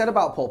 Thank you. He said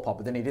about Paul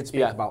Pogba, then he did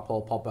speak about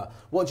Paul Pogba.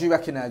 What do you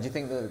reckon there? Do you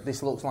think that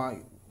this looks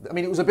like... I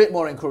mean, it was a bit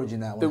more encouraging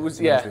there.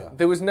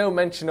 There was no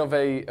mention of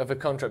a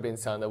contract being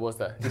signed, there was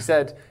there. He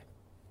said,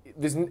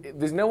 there's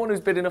no one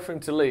who's bid enough for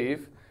him to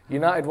leave.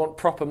 United want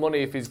proper money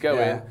if he's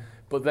going,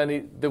 but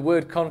then the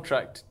word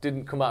contract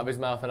didn't come out of his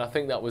mouth, and I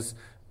think that was,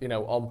 you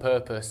know, on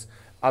purpose.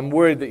 I'm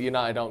worried that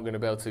United aren't going to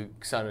be able to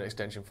sign an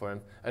extension for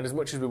him. And as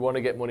much as we want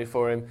to get money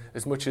for him,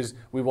 as much as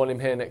we want him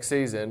here next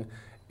season,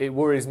 it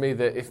worries me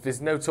that if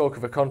there's no talk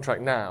of a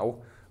contract now,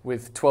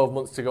 with 12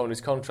 months to go on his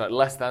contract,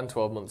 less than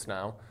 12 months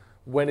now,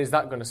 when is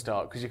that going to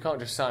start? Because you can't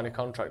just sign a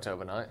contract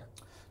overnight.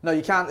 No,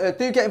 you can't.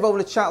 Do get involved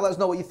in the chat. Let us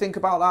know what you think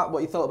about that,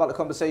 what you thought about the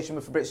conversation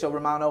with Fabrizio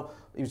Romano.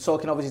 He was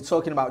obviously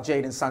talking about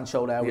Jadon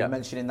Sancho there. We were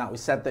mentioning that. We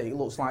said that it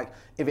looks like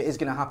if it is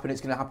going to happen, it's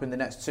going to happen in the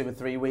next 2 or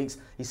 3 weeks.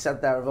 He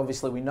said there,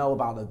 obviously, we know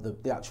about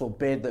the actual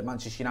bid that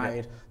Manchester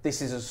United,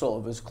 this is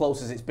as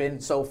close as it's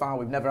been so far.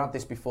 We've never had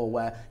this before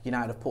where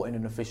United have put in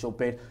an official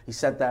bid. He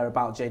said there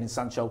about Jadon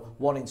Sancho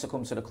wanting to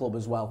come to the club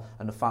as well,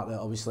 and the fact that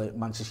obviously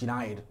Manchester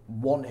United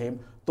want him.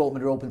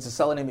 Dortmund are open to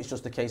selling him. It's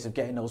just a case of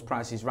getting those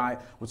prices right.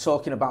 We're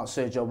talking about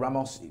Sergio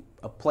Ramos,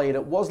 a player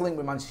that was linked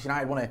with Manchester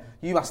United, wasn't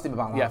he? You asked him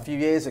about that a few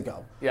years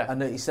ago.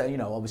 And he said, you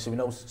know, obviously we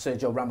know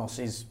Sergio Ramos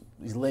is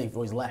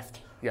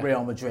left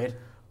Real Madrid.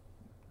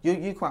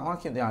 You quite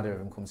like him, the idea of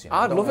him coming to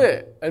United. I'd love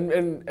it.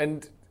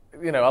 And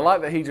you know, I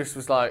like that he just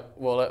was like,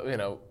 well, you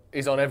know,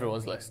 he's on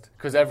everyone's list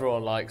because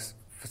everyone likes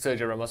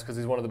Sergio Ramos because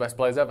he's one of the best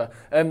players ever.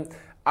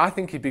 I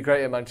think he'd be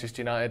great at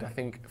Manchester United. I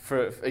think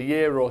for a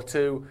year or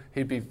two,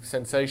 he'd be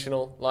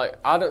sensational. Like,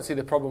 I don't see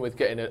the problem with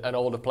getting an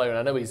older player, and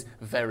I know he's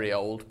very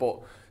old, but,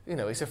 you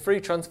know, it's a free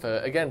transfer.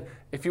 Again,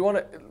 if you want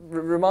to...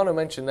 Romano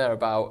mentioned there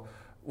about,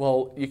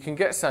 well, you can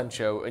get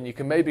Sancho and you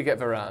can maybe get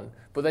Varane,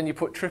 but then you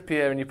put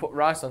Trippier and you put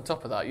Rice on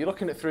top of that. You're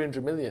looking at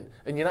 300 million,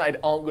 and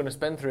United aren't going to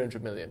spend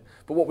 300 million.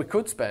 But what we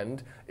could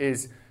spend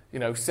is... you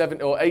know,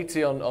 70 or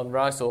 80 on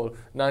Rice or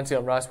 90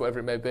 on Rice, whatever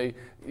it may be,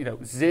 you know,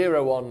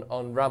 0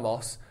 on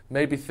Ramos,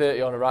 maybe 30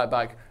 on a right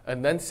back,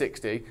 and then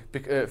 60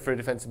 for a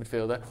defensive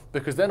midfielder,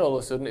 because then all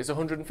of a sudden it's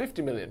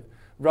 150 million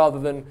rather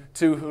than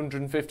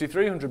 250,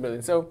 300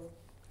 million. So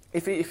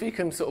if he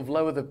can sort of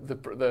lower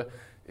the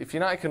if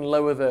United can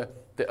lower the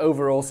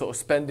overall sort of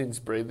spending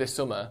spree this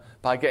summer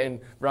by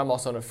getting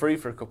Ramos on a free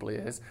for a couple of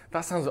years,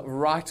 that sounds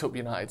right up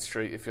United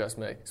Street, if you ask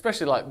me.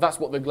 Especially that's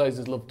what the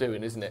Glazers love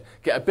doing, isn't it?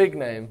 Get a big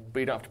name,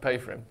 but you don't have to pay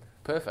for him.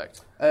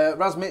 Perfect.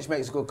 Raz Mitch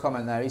makes a good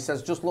comment there. He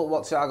says, just look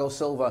what Thiago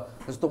Silva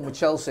has done with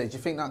Chelsea. Do you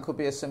think that could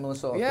be a similar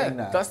sort of thing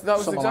there? That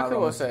was Someone exactly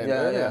what I was saying.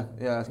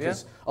 Yeah.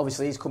 Because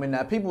obviously he's coming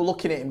there. People were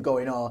looking at him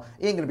going, oh,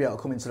 he ain't going to be able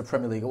to come into the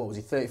Premier League. What was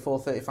he, 34,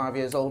 35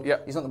 years old?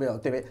 Yep. He's not going to be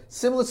able to do it.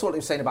 Similar to what he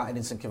was saying about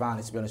Edinson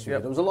Cavani, to be honest with you.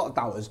 There was a lot of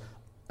doubters.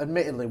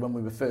 Admittedly, when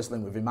we were first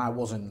linked with him, I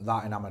wasn't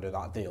that enamoured of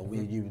that deal.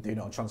 You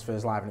know,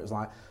 Transfers Live, and it was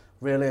like,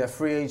 really, a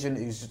free agent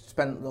who's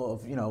spent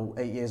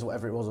 8 years,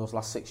 whatever it was, or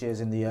last 6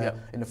 years in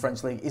the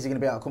French league, is he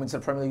going to be able to come into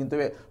the Premier League and do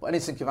it? But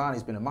Edinson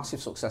Cavani's been a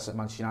massive success at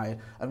Manchester United,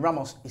 and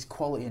Ramos is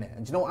quality in it.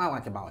 And do you know what I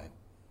like about him?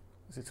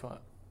 Is it twat?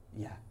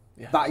 Yeah.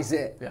 That is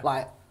it. Yeah.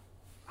 Like,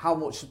 how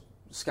much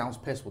Scouse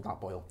piss would that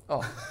boil?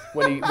 Oh,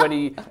 when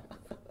he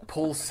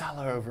pulls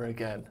Salah over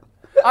again.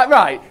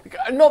 Right,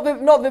 not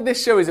that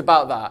this show is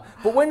about that,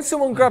 but when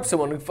someone grabs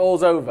someone and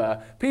falls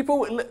over,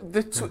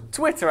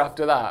 Twitter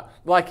after that,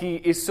 like he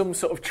is some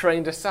sort of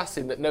trained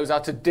assassin that knows how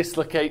to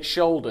dislocate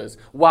shoulders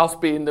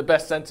whilst being the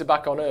best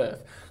centre-back on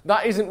earth.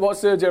 That isn't what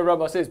Sergio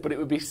Ramos is, but it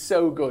would be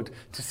so good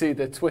to see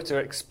the Twitter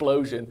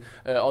explosion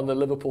on the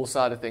Liverpool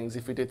side of things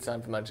if he did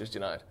sign for Manchester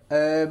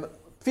United.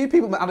 Few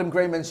people, Adam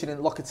Gray mentioning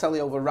Locatelli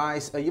over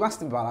Rice. You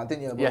asked him about that,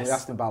 didn't you? Yes. You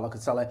asked him about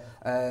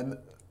Locatelli.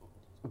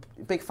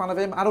 Big fan of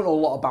him. I don't know a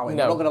lot about him.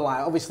 No. I'm not going to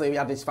lie. Obviously, he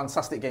had this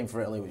fantastic game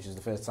for Italy, which is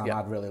the first time Yeah.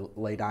 I'd really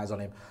laid eyes on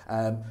him.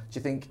 Do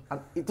you think...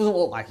 It doesn't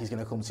look like he's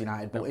going to come to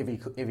United, but if he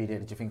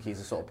did, do you think he's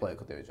the sort of player who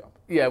could do a job?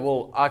 Yeah,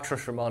 well, I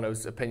trust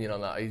Romano's opinion on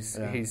that.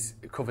 He's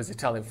covers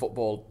Italian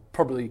football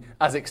probably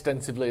as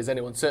extensively as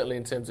anyone, certainly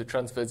in terms of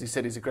transfers. He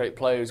said he's a great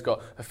player who's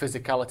got a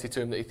physicality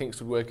to him that he thinks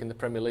would work in the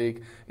Premier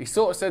League. He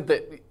sort of said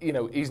that,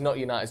 he's not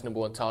United's number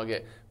one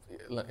target.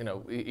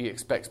 He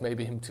expects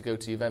maybe him to go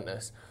to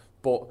Juventus.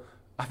 But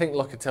I think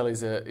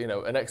Locatelli's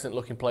an excellent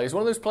looking player. He's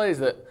one of those players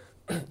that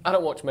I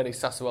don't watch many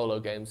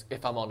Sassuolo games,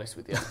 if I'm honest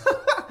with you.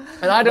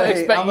 And I don't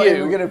expect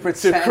you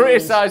to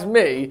criticise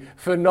me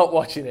for not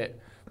watching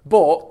it.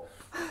 But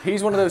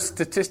he's one of those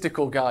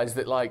statistical guys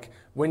that, like,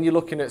 when you're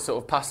looking at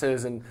sort of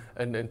passes and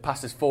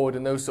passes forward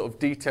and those sort of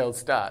detailed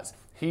stats,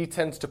 he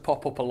tends to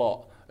pop up a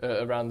lot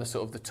around the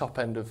sort of the top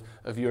end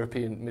of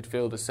European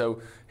midfielders.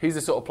 So he's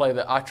the sort of player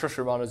that I trust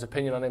Romano's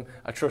opinion on him.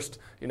 I trust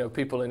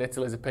people in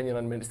Italy's opinion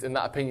on him, and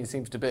that opinion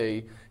seems to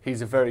be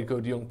he's a very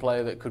good young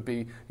player that could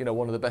be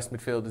one of the best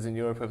midfielders in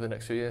Europe over the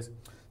next few years.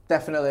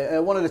 Definitely.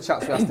 One of the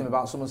chats we asked him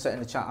about, someone sat in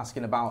the chat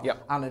asking about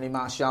Anthony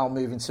Martial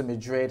moving to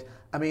Madrid.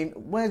 I mean,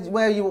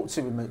 where are you up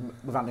to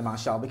with Anthony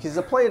Martial? Because he's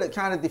a player that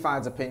kind of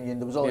divides opinion.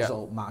 There was always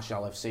sort of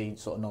Martial FC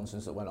sort of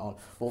nonsense that went on.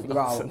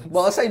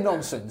 But I say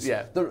nonsense.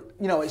 Yeah.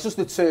 It's just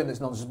the term that's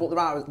nonsense.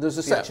 But there's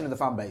a section of the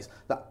fan base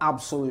that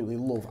absolutely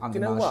love Anthony Martial.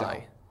 Do you know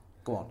why?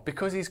 Go on.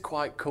 Because he's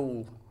quite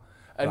cool.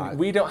 And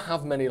we don't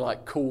have many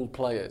cool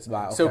players.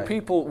 Right, okay. So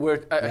people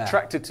were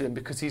attracted to him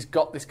because he's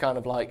got this kind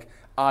of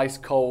ice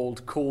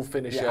cold, cool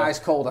finisher. Yeah, ice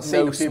cold. I've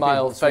seen no a few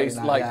smile people face.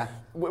 that, yeah.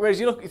 Whereas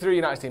you look through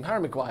United's team, Harry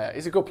Maguire,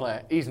 he's a good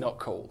player. He's not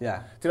cool.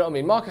 Yeah. Do you know what I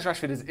mean? Marcus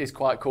Rashford is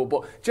quite cool,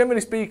 but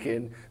generally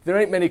speaking, there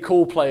ain't many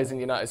cool players in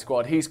the United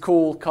squad. He's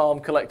cool, calm,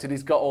 collected.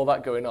 He's got all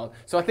that going on.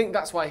 So I think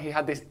that's why he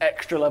had this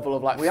extra level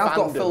of We have fandom.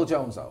 got Phil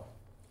Jones though.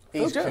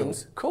 Phil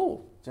Jones,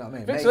 cool. Do you know what I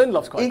mean? Vince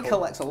Lindelof's quite cool. He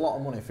collects a lot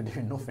of money for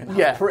doing nothing.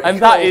 Yeah, and cool.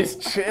 that is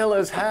chill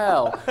as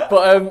hell.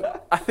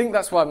 But I think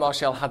that's why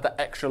Martial had that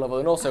extra level,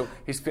 and also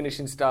his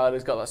finishing style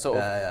has got that sort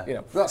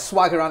of, that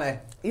swagger on it.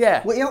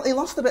 Yeah. Well, he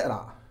lost a bit of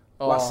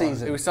that last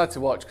season. It was sad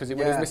to watch because he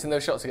was missing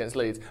those shots against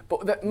Leeds.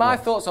 But my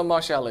thoughts on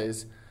Martial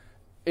is,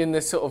 in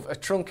this sort of a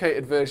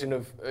truncated version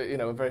of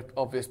a very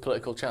obvious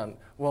political chant,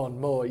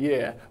 one more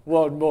year.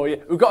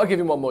 We've got to give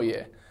him one more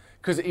year.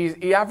 Because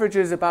he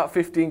averages about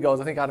 15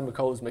 goals. I think Adam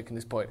McCall was making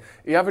this point.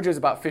 He averages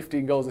about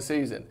 15 goals a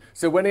season.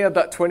 So when he had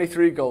that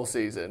 23-goal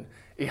season,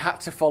 he had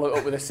to follow it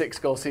up with a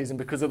 6-goal season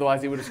because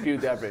otherwise he would have skewed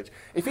the average.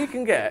 If he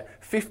can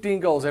get 15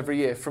 goals every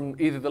year from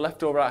either the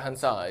left or right-hand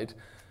side,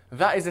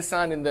 that is a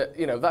sign that,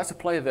 that's a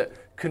player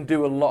that can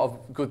do a lot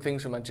of good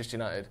things for Manchester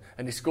United.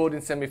 And he scored in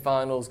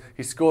semi-finals.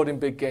 He scored in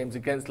big games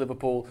against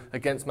Liverpool,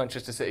 against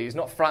Manchester City. He's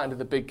not frightened of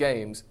the big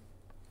games.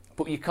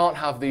 But you can't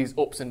have these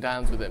ups and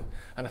downs with him.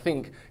 And I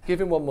think, give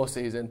him one more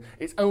season.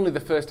 It's only the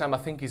first time I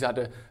think he's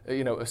had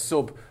a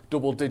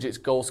sub-double digits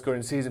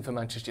goal-scoring season for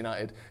Manchester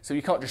United. So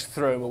you can't just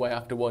throw him away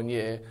after 1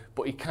 year.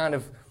 But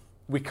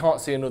we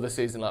can't see another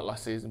season like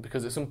last season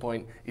because at some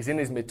point he's in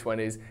his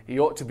mid-20s. He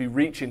ought to be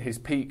reaching his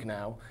peak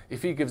now.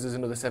 If he gives us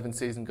another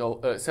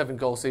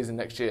 7-goal season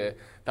next year,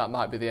 that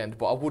might be the end.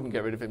 But I wouldn't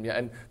get rid of him yet.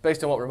 And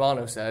based on what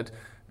Romano said,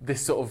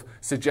 this sort of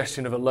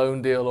suggestion of a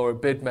loan deal or a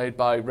bid made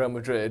by Real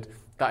Madrid,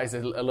 that is a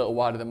little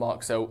wide of the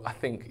mark, so I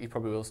think he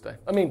probably will stay.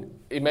 I mean,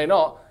 he may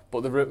not,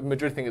 But the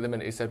Madrid thing at the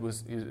minute, he said,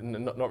 was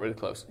not really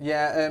close.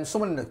 Yeah,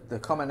 someone in the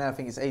comment there, I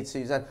think it's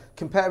 82, said,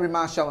 comparing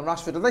Martial and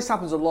Rashford, and this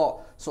happens a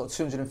lot, sort of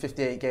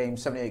 258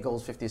 games, 78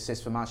 goals, 50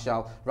 assists for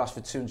Martial,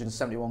 Rashford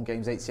 271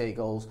 games, 88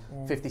 goals,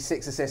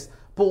 56 assists.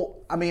 But,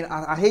 I mean,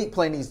 I hate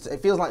playing these,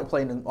 it feels like we're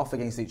playing them off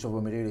against each other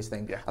when we do this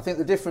thing. Yeah. I think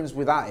the difference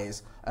with that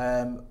is,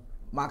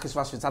 Marcus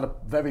Rashford's had a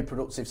very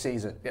productive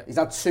season. Yeah. He's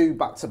had 2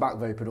 back-to-back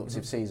very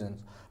productive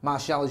seasons.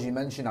 Martial, as you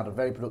mentioned, had a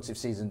very productive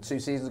season 2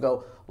 seasons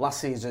ago.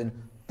 Last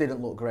season, didn't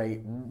look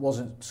great,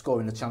 wasn't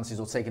scoring the chances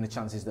or taking the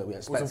chances that we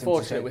expected him to take. It was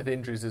unfortunate with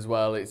injuries as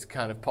well. It's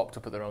kind of popped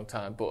up at the wrong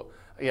time. But,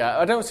 yeah,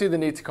 I don't see the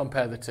need to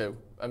compare the two.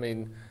 I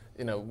mean,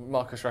 you know,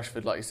 Marcus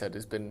Rashford, like you said,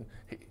 has been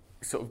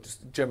sort of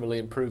just generally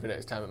improving at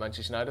his time at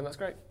Manchester United, and that's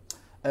great.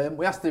 I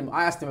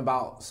asked him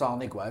about Saul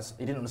Niguez.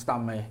 He didn't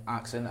understand my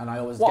accent, and I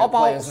always what get about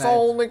players'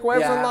 Saul names. Niguez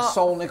and Yeah, that?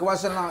 Saul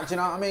Niguez and that. Do you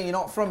know what I mean? You're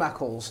not from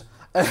Eccles.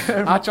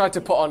 I tried to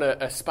put on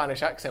a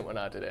Spanish accent when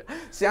I did it.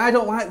 See, I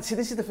don't like. See,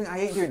 this is the thing. I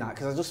hate doing that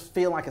because I just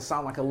feel like I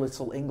sound like a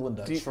little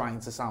Englander trying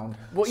to sound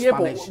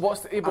Spanish. But what's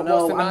the I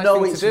know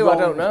nice thing to do? wrong. I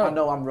don't know. I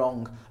know I'm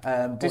wrong.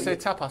 Do you say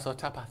tapas or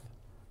tapath?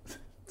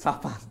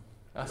 Tapas?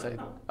 I say.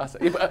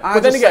 I But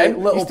then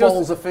again, little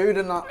bowls of food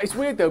and that. It's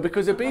weird though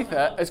because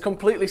Ibiza has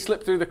completely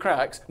slipped through the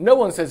cracks. No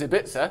one says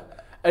Ibiza,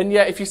 and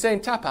yet if you're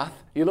saying tapath,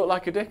 you look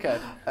like a dickhead.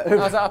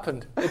 How's that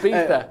happened?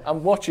 Ibiza,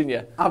 I'm watching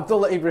you.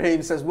 Abdullah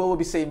Ibrahim says, will we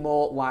be seeing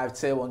more live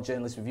Tier 1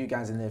 journalists with you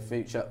guys in the near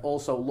future?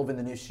 Also, loving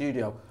the new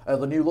studio,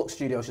 the new look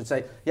studio, I should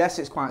say. Yes,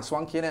 it's quite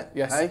swanky, innit?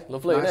 Yes, hey?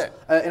 lovely, nice.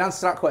 innit? In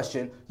answer to that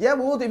question, yeah,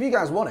 we will do if you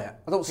guys want it.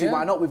 I don't see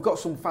why not. We've got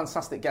some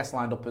fantastic guests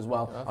lined up as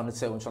well on the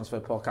Tier 1 Transfer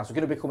Podcast. We're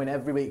going to be coming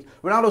every week.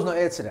 Ronaldo's not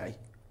here today,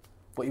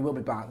 but he will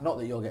be back. Not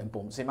that you're getting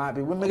bumped. It might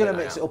be. We're going to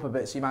mix it up a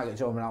bit, so you might get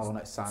Joe Ronaldo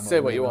next time. Say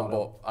what you want,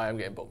 but I am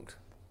getting bumped.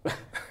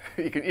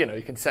 You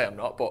can say I'm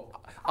not, but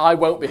I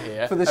won't be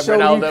here. For the and show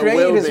Ronaldo you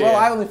created as well. Here.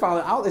 I only found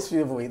it out this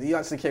the other week that you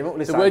actually came up with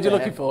this. The word you're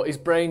looking for is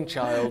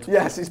brainchild.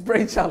 Yes, it's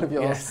brainchild of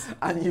yours, yes.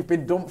 And you've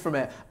been dumped from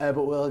it.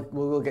 But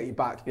we'll get you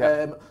back.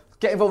 Yeah.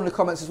 Get involved in the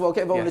comments as well.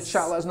 Get involved in the Yes.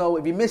 chat. Let us know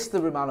if you missed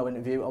the Romano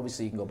interview.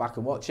 Obviously, you can go back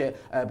and watch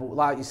it. But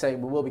like you're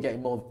saying, we will be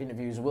getting more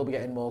interviews. We'll be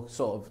getting more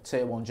sort of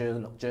Tier 1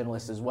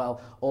 journalists as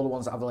well. All the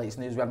ones that have the latest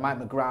news. We had Mike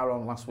McGrath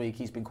on last week.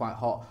 He's been quite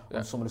hot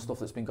on some of the stuff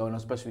that's been going on,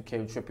 especially with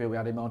Kieran Trippier. We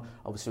had him on.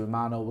 Obviously,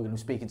 Romano. We're going to be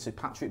speaking to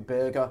Patrick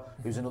Berger,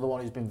 who's another one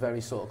who's been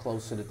very sort of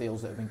close to the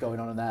deals that have been going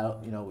on in there.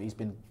 You know, he's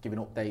been giving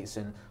updates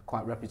and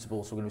quite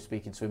reputable, so we're going to be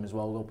speaking to him as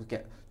well. We'll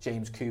get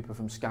James Cooper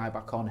from Sky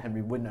back on.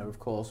 Henry Winter, of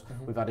course.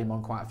 We've had him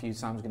on quite a few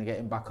times. We're going to get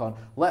him back on.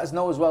 Let us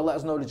know as well. Let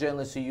us know the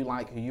journalists who you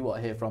like, who you want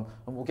to hear from,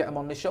 and we'll get them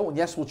on this show. And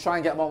yes, we'll try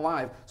and get them on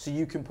live so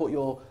you can put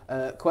your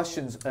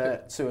questions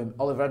to him.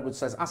 Oliver Edwards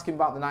says, ask him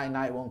about the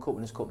 1991 Cup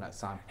Winners' Cup next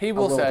time. He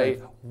will say,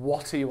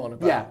 what are you on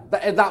about?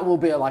 Yeah, that will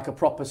be like a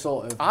proper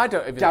sort of I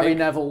don't even Gary think...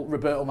 Neville,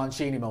 Roberto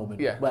Mancini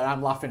moment where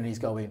I'm laughing and he's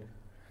going,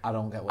 I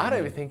don't get what I don't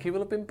even think he will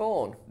have been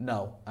born.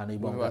 No, and he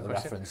won't get the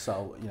reference,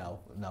 so, you know,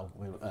 no,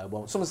 we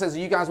won't. Someone says, are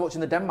you guys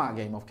watching the Denmark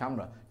game off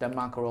camera?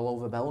 Denmark are all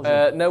over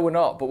Belgium. No, we're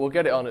not, but we'll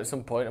get it on at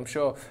some point, I'm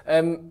sure.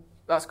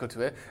 That's good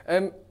to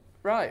hear.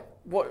 Right,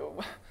 what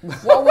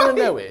I want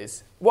to know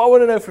is, what I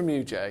want to know from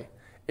you, Jay,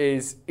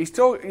 is he's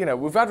talking. You know,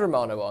 we've had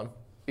Romano on.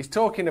 He's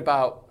talking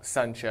about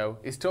Sancho.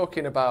 He's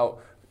talking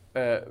about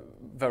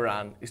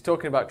Varane. He's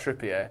talking about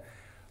Trippier.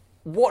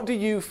 What do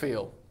you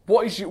feel?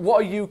 What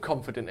are you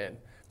confident in?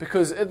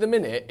 Because at the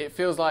minute, it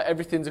feels like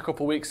everything's a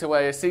couple of weeks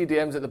away. A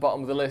CDM's at the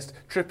bottom of the list.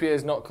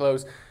 Trippier's not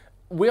close.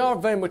 We are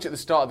very much at the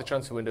start of the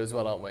transfer window as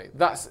well, aren't we?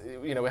 That's,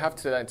 you know, we have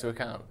to take that into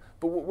account.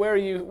 But where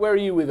are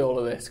you with all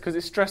of this? Because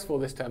it's stressful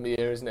this time of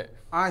year, isn't it?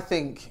 I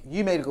think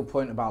you made a good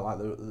point about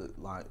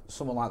like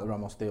someone like the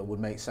Ramos deal would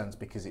make sense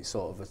because it's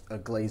sort of a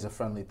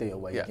Glazer-friendly deal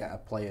where you get a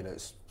player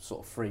that's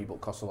sort of free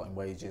but costs a lot in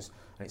wages,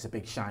 and it's a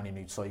big shiny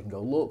new toy. You can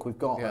go, look, we've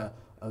got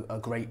a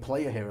great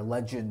player here, a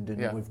legend,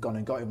 and we've gone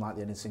and got him like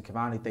the Edinson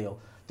Cavani deal.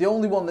 The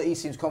only one that he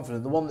seems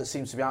confident, the one that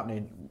seems to be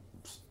happening,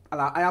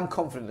 and I am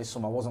confident this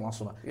summer, I wasn't last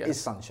summer, is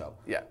Sancho.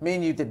 Yeah. Me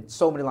and you did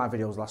so many live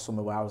videos last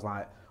summer where I was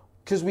like,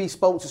 because we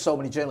spoke to so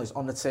many journalists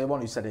on the Tier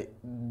 1 who said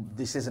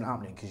this isn't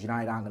happening because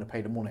United aren't going to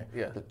pay the money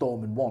that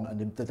Dortmund want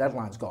and the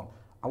deadline's gone.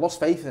 I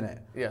lost faith in it.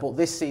 Yeah. But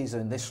this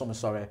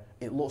summer,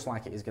 it looks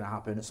like it is going to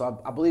happen.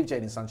 So I believe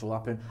Jadon Sancho will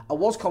happen. I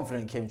was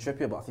confident in Kieran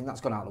Trippier, but I think that's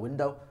gone out the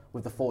window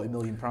with the £40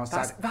 million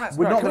tag.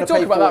 We're not going to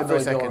pay £40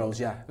 million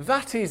euros.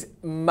 That is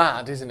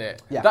mad, isn't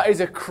it? Yeah. That is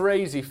a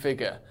crazy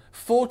figure.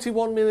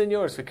 €41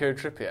 million for Kieran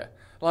Trippier.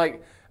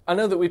 Like, I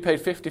know that we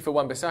paid 50 for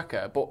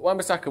Wan-Bissaka, but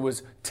Wan-Bissaka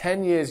was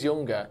 10 years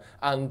younger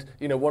and,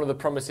 you know, one of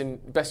the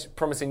best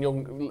promising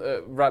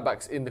young right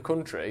backs in the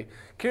country.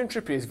 Kieran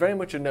Trippier is very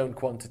much a known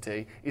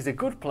quantity. He's a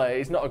good player.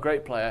 He's not a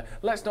great player.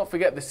 Let's not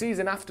forget the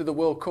season after the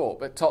World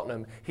Cup at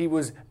Tottenham, he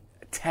was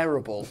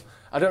terrible.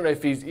 I don't know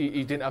if he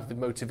didn't have the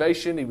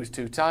motivation, he was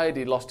too tired,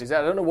 he lost his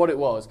head, I don't know what it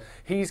was.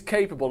 He's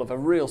capable of a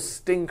real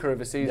stinker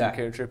of a season,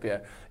 Kieran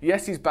Trippier.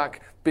 Yes, he's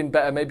back, been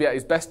better, maybe at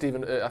his best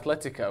even at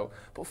Atletico,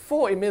 but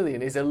 40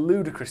 million is a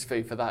ludicrous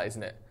fee for that,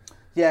 isn't it?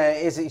 Yeah,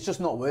 it is. It's just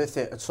not worth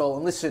it at all.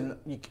 And listen,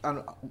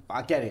 and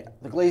I get it.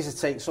 The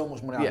Glazers take so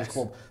much money out of the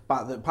club,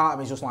 but the part of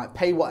me is just like,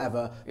 pay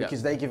whatever,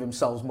 because they give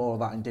themselves more of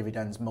that in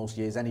dividends most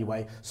years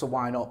anyway, so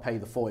why not pay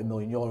the €40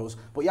 million?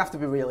 But you have to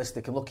be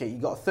realistic and look at it.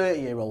 You've got a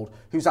 30-year-old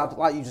who's had,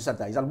 like you just said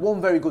there, he's had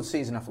one very good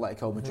season at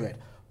Atletico Madrid,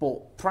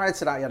 but prior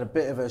to that he had a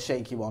bit of a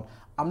shaky one.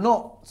 I'm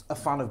not a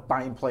fan of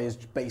buying players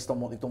based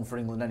on what they've done for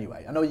England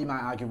anyway. I know you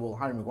might argue, well,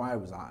 Harry Maguire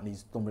was that and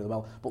he's done really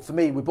well. But for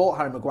me, we bought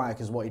Harry Maguire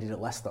because of what he did at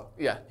Leicester.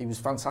 Yeah. He was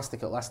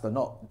fantastic at Leicester,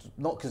 not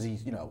because he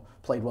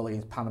played well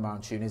against Panama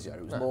and Tunisia.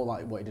 It was more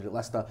like what he did at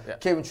Leicester. Yeah.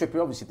 Kieran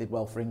Trippier obviously did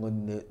well for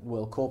England in the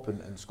World Cup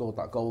and scored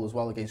that goal as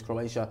well against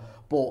Croatia.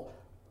 But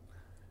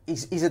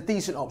he's a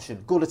decent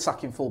option, good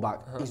attacking fullback.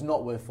 He's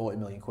not worth 40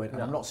 million quid.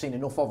 And I'm not seeing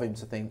enough of him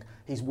to think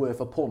he's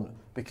worth a punt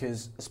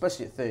because,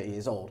 especially at 30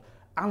 years old,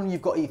 and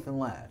you've got Ethan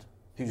Laird,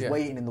 who's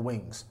waiting in the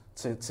wings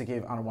to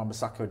give Aaron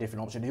Wan-Bissaka a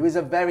different option, who is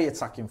a very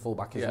attacking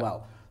fullback as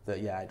well, that,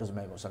 it doesn't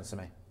make much sense to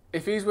me.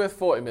 If he's worth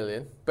 40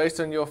 million,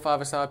 based on your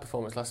five-a-side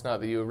performance last night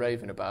that you were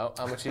raving about,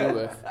 how much are you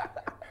worth?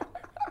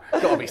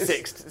 Got to be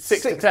six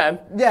to 10.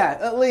 Yeah,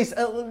 at least,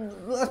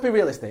 let's be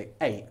realistic,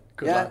 8.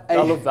 Good lad. I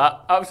love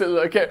that.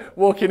 Absolutely. Okay,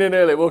 walking in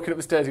early, walking up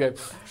the stairs going,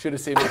 should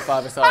have seen me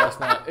five-a-side last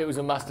night. It was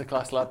a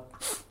masterclass, lad.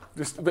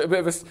 Just a bit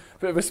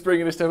of a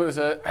spring in his step.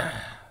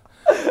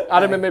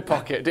 Had him in my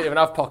pocket, didn't even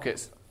have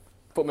pockets.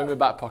 Put me in my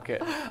back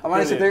pocket. I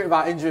managed to do it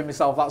without injuring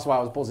myself, that's why I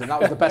was buzzing. That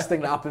was the best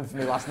thing that happened for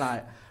me last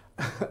night.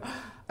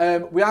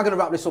 We are going to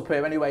wrap this up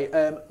here anyway.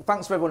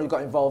 Thanks for everyone who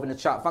got involved in the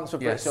chat. Thanks for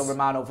Fabrizio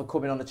Romano for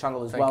coming on the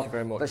channel as well. Thank you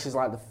very much. This is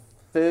like the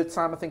 3rd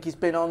time I think he's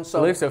been on. So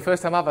I believe so.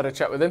 First time I've had a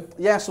chat with him.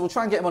 Yeah, so we'll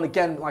try and get him on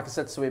again, like I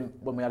said to him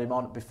when we had him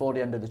on before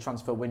the end of the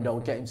transfer window,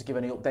 get him to give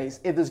any updates.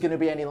 If there's going to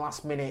be any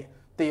last minute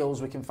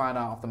deals we can find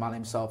out off the man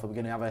himself, and we're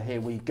going to have a here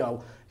we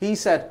go. He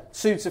said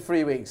 2 to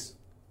 3 weeks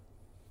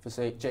for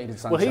Jadon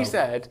Sancho. Well, he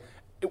said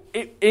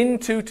in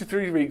 2 to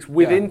 3 weeks,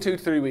 within 2 to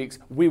 3 weeks,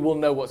 we will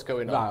know what's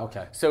going on. Right,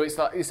 okay. So it's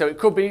like, so it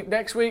could be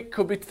next week,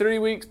 could be 3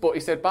 weeks, but he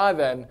said by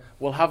then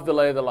we'll have the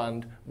lay of the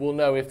land. We'll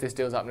know if this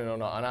deal's happening or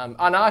not.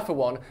 And I for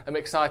one am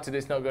excited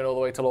it's not going all the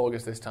way till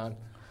August this time.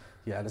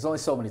 Yeah, there's only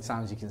so many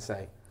times you can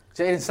say.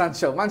 Jadon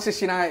Sancho,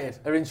 Manchester United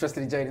are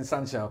interested in Jadon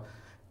Sancho.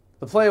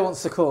 The player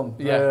wants to come,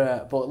 but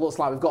it looks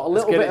like we've got a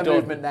little bit of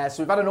movement there.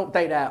 So we've had an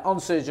update there on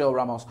Sergio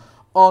Ramos,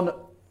 on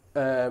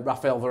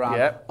Rafael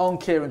Varane, on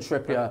Kieran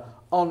Trippier,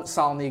 on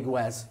Saul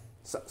Niguez.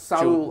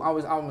 Saul,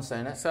 how am I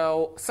saying it?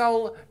 Saul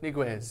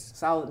Niguez.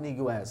 Saul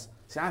Niguez.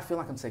 See, I feel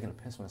like I'm taking a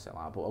piss when I say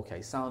that, but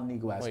okay, Saul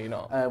Niguez. Well, you're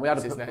not. We had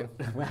an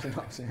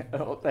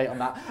update on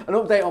that. An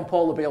update on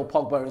Paul Labile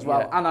Pogba as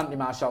well, and Anthony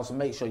Martial, so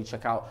make sure you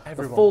check out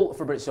the full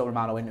Fabrizio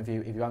Romano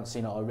interview if you haven't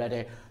seen it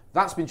already.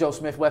 That's been Joe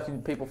Smith. Where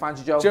can people find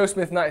you, Joe? Joe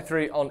Smith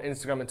 93 on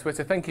Instagram and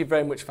Twitter. Thank you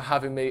very much for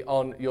having me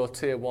on your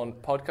Tier 1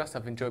 podcast.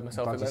 I've enjoyed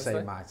myself immensely. Glad you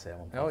say my Tier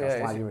 1 podcast. Oh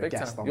yeah, like you were a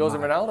guest on yours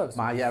and Ronaldo's.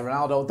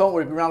 Ronaldo. Don't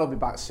worry, Ronaldo will be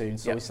back soon,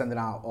 so we're sending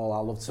out all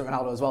our love to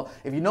Ronaldo as well.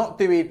 If you're not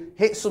doing,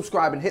 hit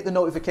subscribe and hit the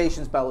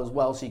notifications bell as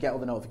well so you get all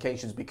the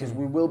notifications, because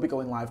we will be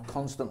going live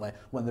constantly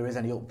when there is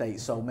any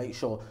updates, so make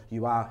sure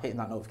you are hitting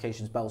that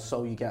notifications bell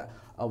so you get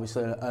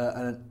obviously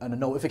a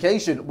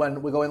notification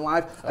when we're going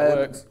live.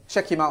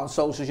 Check him out on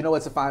socials. You know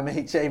where to find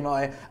me, Jay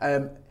Moy.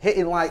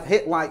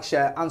 Hit like,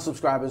 share, and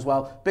subscribe as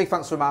well. Big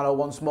thanks to Romano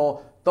once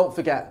more. Don't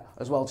forget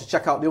as well to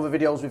check out the other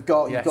videos we've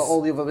got. You've got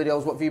all the other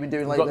videos. What have you been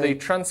doing lately? We've got the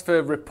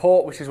transfer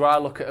report, which is where I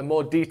look at a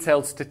more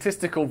detailed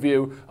statistical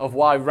view of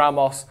why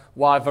Ramos,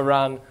 why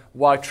Varane,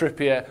 why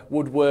Trippier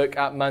would work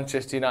at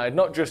Manchester United.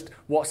 Not just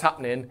what's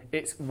happening,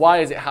 it's why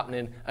is it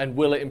happening and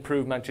will it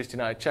improve Manchester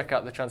United. Check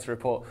out the transfer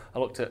report. I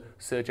looked at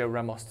Sergio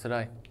Ramos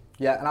today.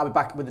 Yeah, and I'll be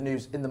back with the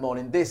news in the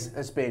morning. This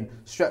has been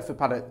Stretford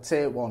Paddock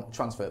Tier 1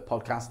 Transfer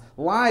Podcast.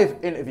 Live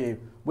interview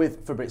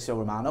with Fabrizio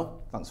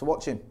Romano. Thanks for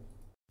watching.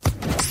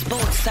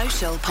 Sports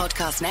Social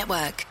Podcast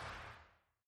Network.